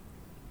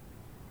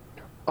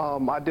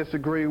 I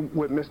disagree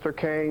with Mr.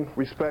 Cain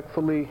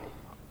respectfully.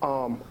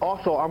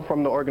 Also, I'm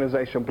from the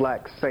organization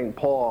Black St.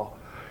 Paul,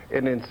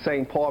 and in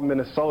St. Paul,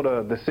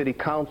 Minnesota, the city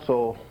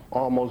council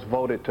almost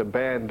voted to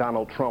ban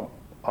Donald Trump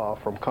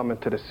from coming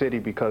to the city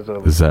because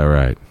of Is that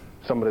right?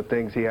 some of the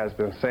things he has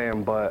been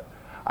saying. But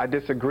I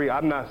disagree.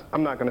 I'm not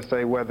going to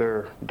say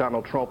whether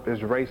Donald Trump is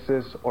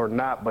racist or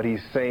not, but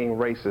he's saying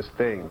racist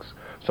things.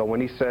 So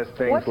when he says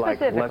things like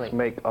 "Let's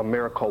make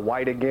America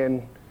white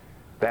again,"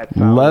 that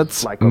sounds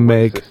Let's like a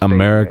make racist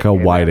America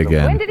statement. white And as a-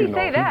 again. When did he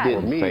say that? For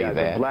didn't me, say as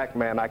that. a black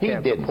man, I He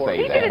can't didn't support say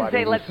He that. didn't somebody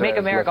say, who "Let's make says,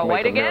 America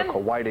white again." America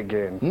white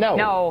again. No.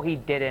 No, he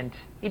didn't.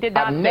 He did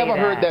not I've say never that.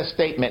 heard that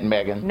statement,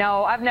 Megan.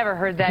 No, I've never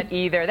heard that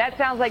either. That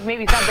sounds like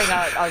maybe something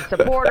a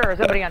supporter or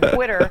somebody on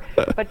Twitter,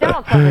 but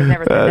Donald Trump has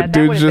never said that. That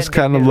Dude's would've just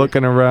been kind of good news.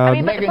 looking around. I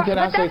mean, but, Megan, can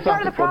I but that's say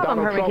part of the something? problem,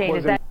 Donald Herman Trump Cain, was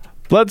is that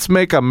Let's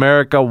make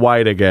America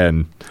white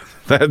again.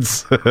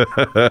 That's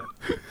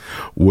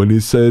when he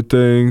said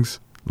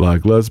things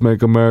like "Let's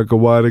make America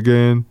white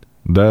again."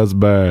 That's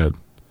bad.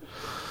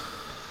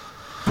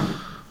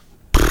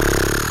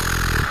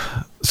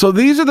 So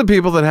these are the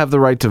people that have the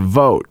right to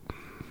vote,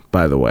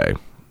 by the way.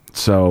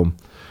 So,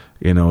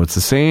 it's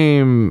the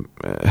same.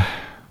 Why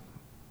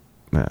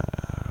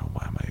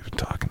am I even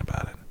talking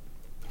about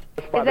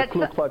it? By Is the that Ku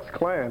so- Klux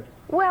Klan.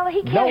 Well,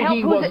 he can't No, help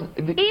he who. wasn't.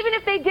 Even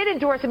if they did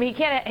endorse him, he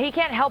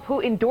can't help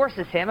who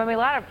endorses him. I mean, a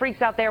lot of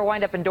freaks out there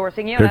wind up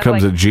endorsing you. Here That's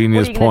comes like, a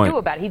genius what are you gonna point. do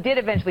about it? He did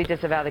eventually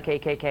disavow the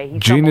KKK. He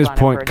Genius stumbled on it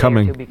point for a day or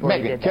coming. two before he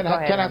Megan, did can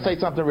that. I say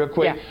something real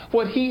quick? Yeah.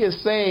 What he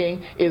is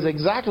saying is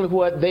exactly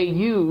what they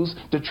use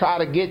to try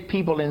to get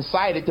people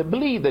incited to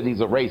believe that he's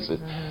a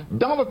racist. Mm-hmm.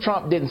 Donald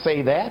Trump didn't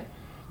say that.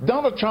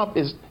 Donald Trump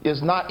is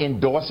not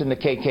endorsing the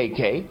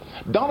KKK.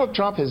 Donald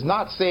Trump has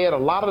not said a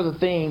lot of the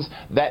things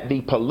that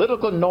the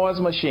political noise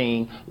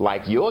machine,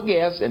 like your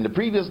guests and the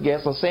previous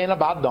guests, are saying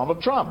about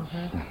Donald Trump.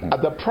 Mm-hmm.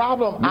 The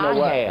problem I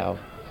have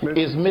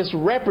is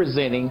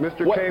misrepresenting what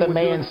Kane, the would you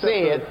man accept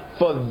said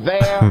for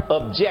their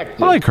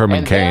objective. I like Herman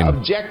and Cain. Their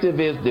objective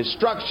is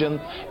destruction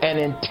and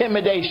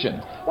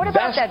intimidation. What about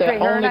That's that, their Trey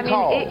Hearn? only I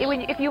cause.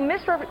 mean, if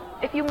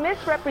you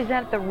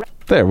misrepresent the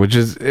There, which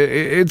is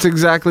it's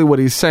exactly what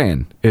he's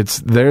saying.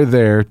 They're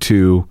there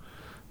to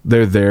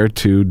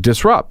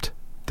disrupt.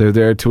 They're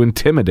there to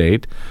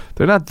intimidate.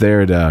 They're not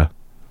there to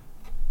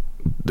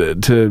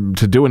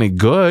do any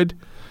good.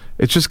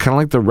 It's just kind of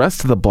like the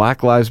rest of the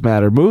Black Lives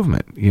Matter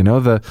movement. You know,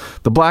 the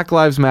Black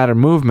Lives Matter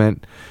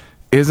movement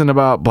isn't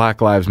about Black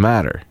Lives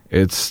Matter.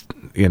 It's,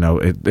 you know,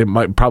 it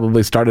might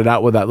probably started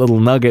out with that little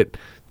nugget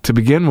to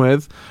begin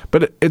with,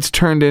 but it's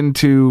turned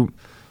into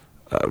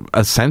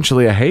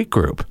essentially a hate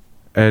group.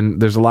 And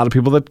there's a lot of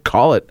people that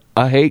call it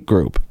a hate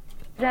group.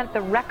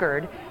 the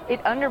record,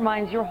 it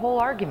undermines your whole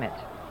argument.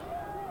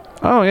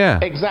 Oh, yeah.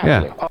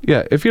 Exactly.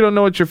 Yeah. If you don't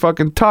know what you're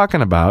fucking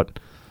talking about,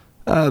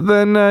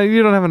 then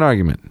you don't have an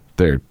argument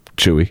there,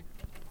 Chewy.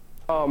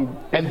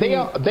 And they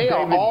are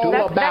all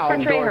That's about.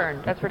 for Trey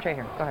Hearn. That's for Trey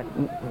Hearn. Go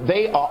ahead.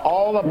 They are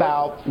all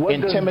about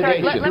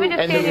intimidation. Sorry, let me just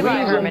and stand the you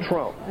by, reason, Herman.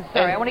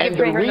 Sorry, I want to give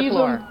Trey Hearn the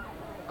floor.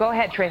 Go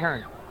ahead, Trey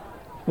Hearn.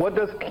 What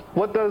does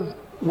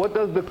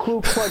the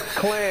Ku Klux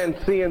Klan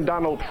see in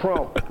Donald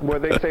Trump where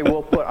they say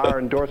we'll put our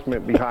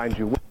endorsement behind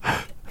you?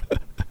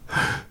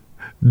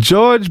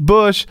 George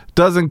Bush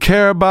doesn't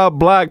care about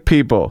black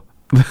people.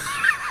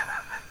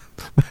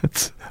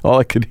 That's all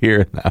I could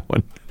hear in that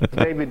one.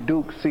 David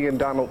Duke seeing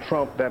Donald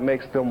Trump that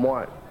makes them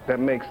want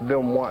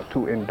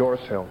to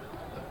endorse him.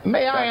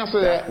 May I answer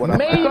that? Go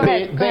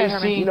Maybe they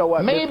see. You know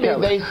what, Maybe Miss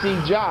Kelly. they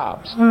see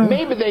jobs.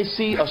 Maybe they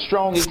see a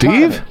strong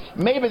Steve? economy.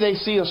 Maybe they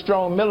see a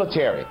strong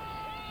military.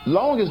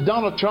 Long as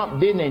Donald Trump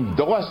didn't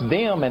endorse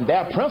them and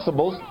their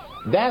principles,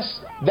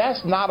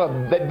 that's not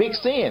a big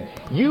sin.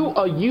 You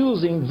are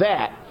using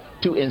that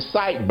to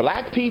incite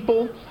black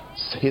people,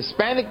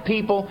 Hispanic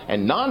people,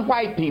 and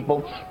non-white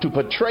people to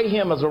portray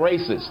him as a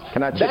racist.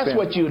 That's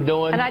what you're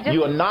doing.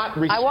 You are not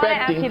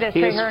respecting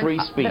his free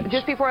speech.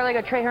 Just before I let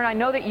go, Trey Hearn, I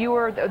know that you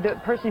were the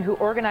person who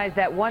organized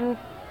that one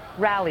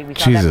rally we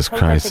saw. Jesus that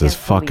Christ, this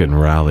fucking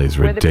rally is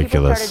where the people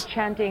ridiculous. started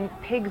chanting,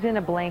 "Pigs in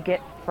a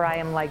blanket, fry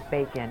 'em like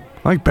bacon."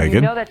 Like bacon? And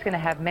you know that's going to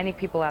have many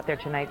people out there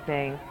tonight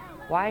saying,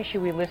 why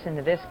should we listen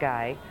to this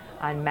guy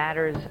on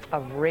matters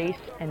of race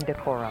and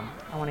decorum?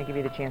 I want to give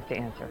you the chance to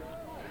answer.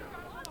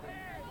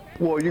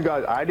 Well, you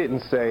guys, I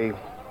didn't say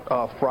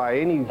fry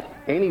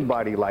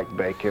anybody like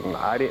bacon.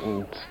 I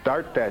didn't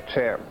start that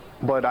chant,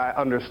 but I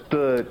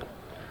understood,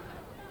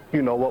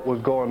 you know, what was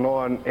going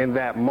on in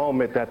that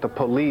moment, that the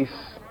police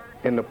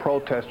and the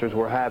protesters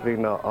were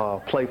having a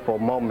playful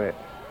moment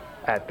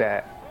at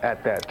that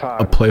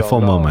time. A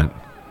playful moment.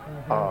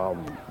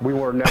 We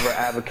were never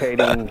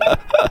advocating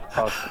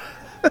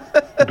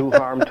do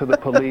harm to the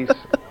police,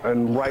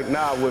 and right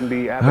now wouldn't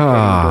be advocating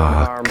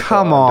doing harm to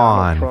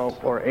Donald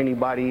Trump or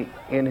anybody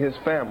in his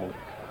family.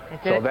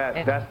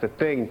 That's the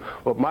thing.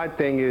 But my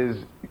thing is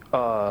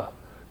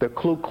the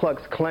Ku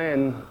Klux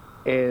Klan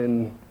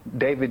and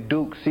David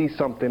Duke see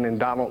something in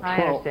Donald Trump.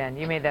 I understand.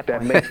 You made that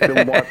that point. makes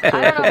them want to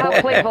I don't know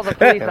how playful the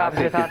police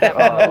officer thought that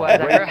moment was.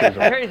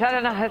 I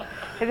don't know.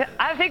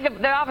 I think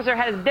the officer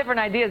has different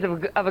ideas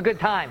of a good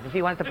time if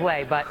he wants to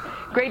play. But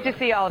great to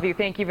see all of you.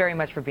 Thank you very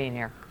much for being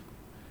here.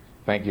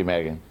 Thank you,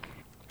 Megan.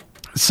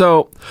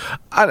 So,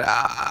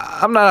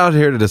 I'm not out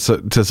here to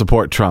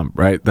support Trump,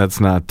 right? That's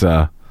not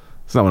what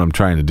I'm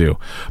trying to do.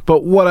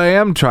 But what I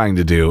am trying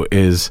to do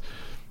is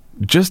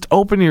just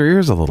open your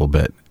ears a little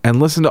bit and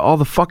listen to all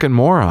the fucking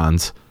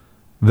morons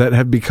that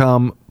have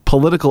become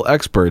political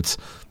experts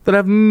that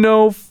have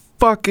no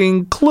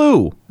fucking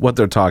clue what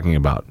they're talking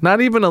about.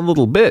 Not even a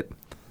little bit.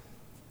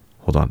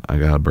 Hold on, I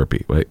got a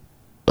burpee. Wait.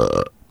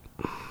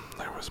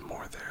 There was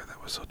more there.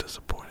 That was so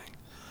disappointing.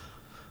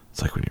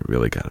 It's like when you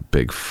really got a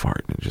big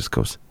fart and it just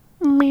goes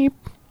meep.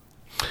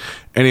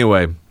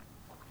 Anyway,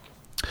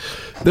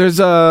 there's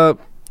a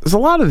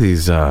lot of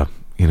these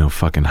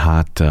fucking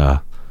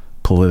hot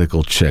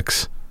political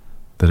chicks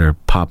that are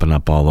popping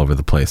up all over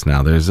the place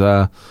now. There's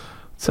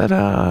what's that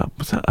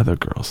other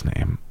girl's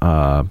name?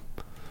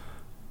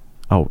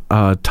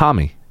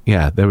 Tommy.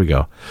 Yeah, there we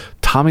go.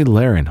 Tommy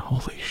Lahren.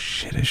 Holy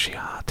shit, is she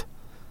hot?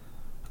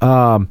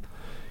 For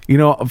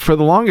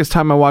the longest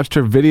time I watched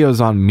her videos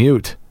on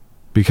mute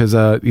because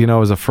I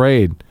was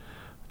afraid.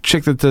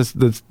 Chick that's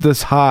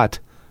this hot,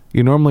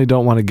 you normally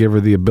don't want to give her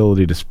the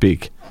ability to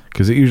speak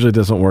because it usually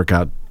doesn't work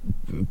out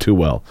too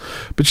well.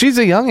 But she's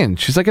a youngin'.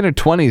 She's like in her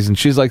 20s, and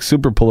she's like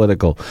super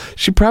political.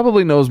 She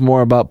probably knows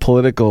more about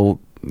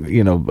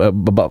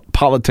about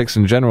politics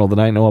in general than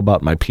I know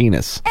about my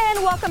penis.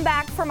 And welcome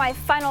back for my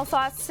final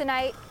thoughts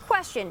tonight.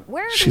 Question: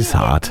 where do She's you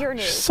hot. get your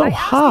news? She's so I asked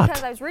hot.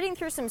 because I was reading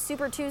through some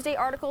Super Tuesday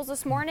articles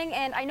this morning,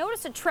 and I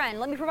noticed a trend.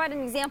 Let me provide an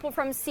example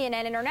from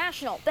CNN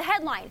International. The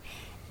headline: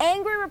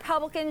 Angry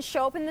Republicans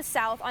show up in the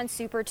South on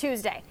Super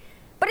Tuesday.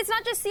 But it's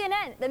not just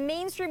CNN. The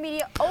mainstream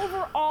media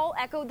overall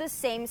echoed the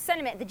same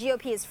sentiment. The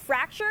GOP is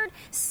fractured,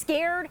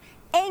 scared,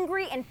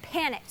 angry, and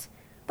panicked.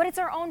 But it's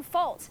our own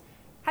fault.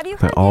 Have you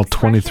heard They're all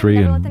 23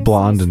 and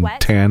blonde and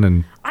tan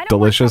and I don't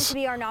delicious. want Trump to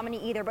be our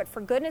nominee either, but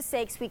for goodness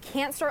sakes, we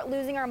can't start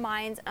losing our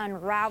minds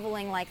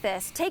unraveling like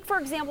this. Take, for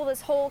example, this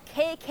whole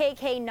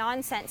KKK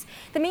nonsense.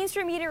 The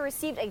mainstream media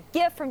received a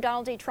gift from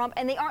Donald J. Trump,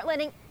 and they aren't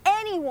letting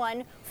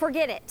anyone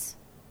forget it.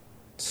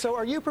 So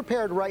are you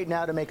prepared right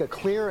now to make a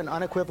clear and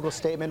unequivocal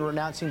statement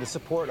renouncing the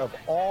support of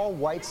all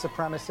white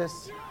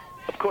supremacists?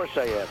 Of course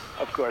I am.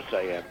 Of course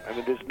I am. I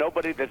mean, there's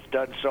nobody that's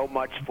done so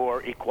much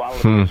for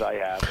equality as I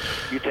have.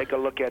 You take a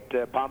look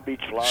at Palm Beach,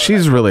 Florida.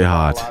 She's really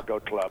hot.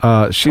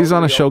 She's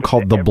on a show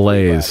called The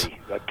Blaze.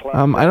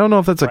 I don't know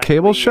if that's a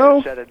cable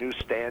show,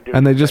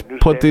 and they just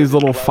put these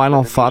little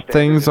final thought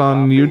things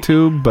on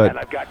YouTube, but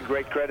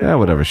yeah,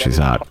 whatever, she's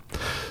hot.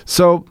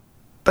 So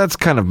that's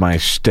kind of my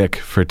shtick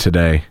for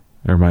today,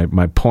 or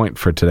my point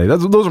for today.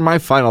 Those are my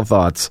final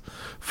thoughts.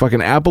 Fucking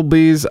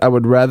Applebee's, I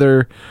would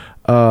rather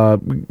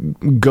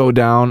go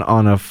down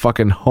on a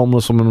fucking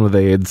homeless woman with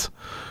AIDS,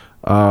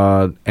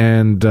 or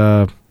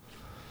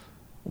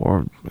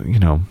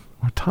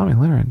Tommy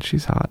Lahren.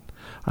 She's hot.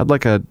 I'd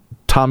like a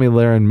Tommy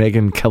Lahren,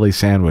 Megyn Kelly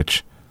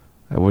sandwich.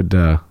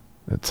 That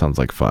sounds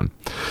like fun.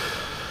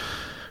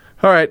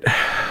 All right.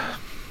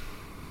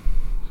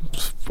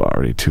 It's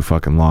already too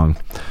fucking long.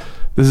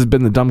 This has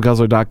been the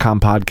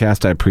dumbguzzler.com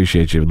podcast. I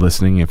appreciate you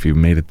listening. If you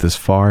made it this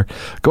far,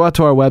 go out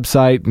to our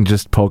website and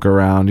just poke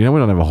around. We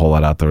don't have a whole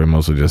lot out there. We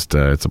mostly just,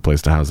 it's a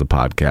place to house the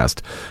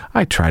podcast.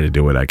 I try to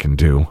do what I can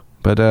do,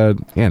 but,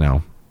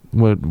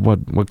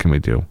 what can we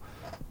do?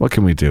 What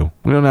can we do?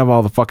 We don't have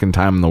all the fucking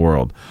time in the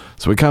world.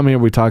 So we come here,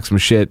 we talk some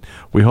shit.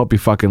 We hope you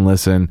fucking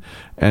listen,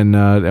 and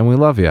we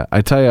love you.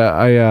 I tell you,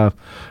 I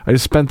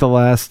just spent the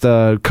last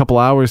couple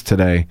hours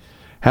today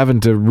having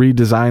to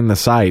redesign the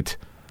site.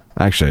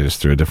 Actually, I just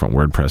threw a different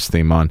WordPress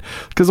theme on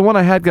because the one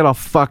I had got all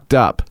fucked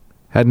up.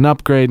 Had an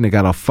upgrade and it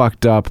got all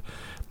fucked up.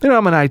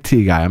 I'm an IT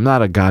guy. I'm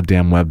not a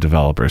goddamn web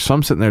developer. So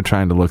I'm sitting there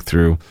trying to look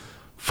through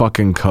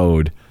fucking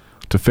code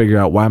to figure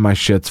out why my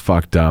shit's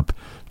fucked up,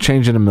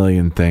 changing a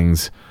million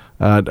things.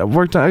 I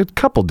worked on a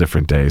couple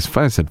different days.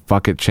 Finally said,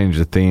 fuck it, change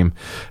the theme.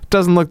 It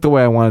doesn't look the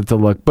way I want it to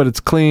look, but it's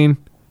clean.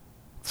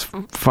 It's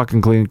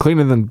fucking clean.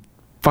 Cleaner than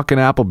fucking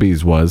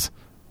Applebee's was.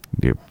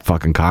 You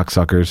fucking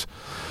cocksuckers.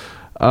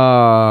 But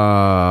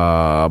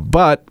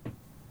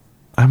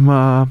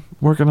I'm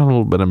working on a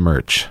little bit of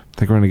merch. I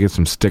think we're going to get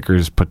some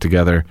stickers put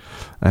together.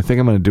 I think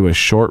I'm going to do a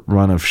short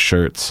run of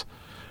shirts.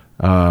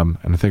 And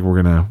I think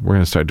we're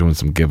gonna start doing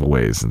some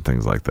giveaways and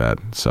things like that.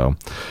 So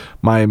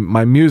my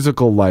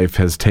musical life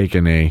has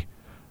taken a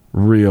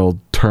real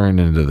turn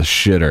into the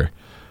shitter.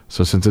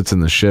 So since it's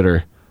in the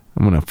shitter,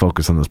 I'm going to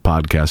focus on this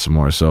podcast some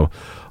more. So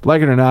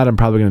like it or not, I'm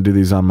probably going to do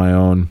these on my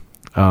own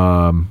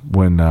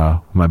when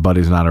my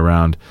buddy's not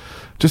around,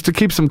 just to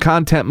keep some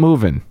content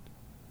moving.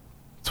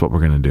 That's what we're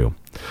going to do.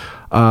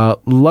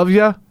 Love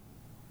ya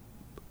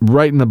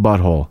right in the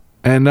butthole.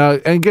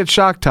 And get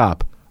Shock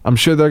Top. I'm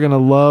sure they're going to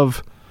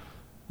love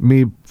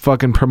me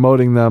fucking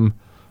promoting them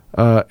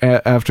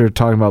after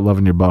talking about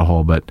loving your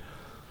butthole. But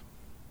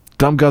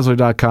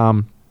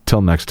dumbguzzler.com.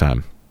 Till next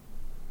time.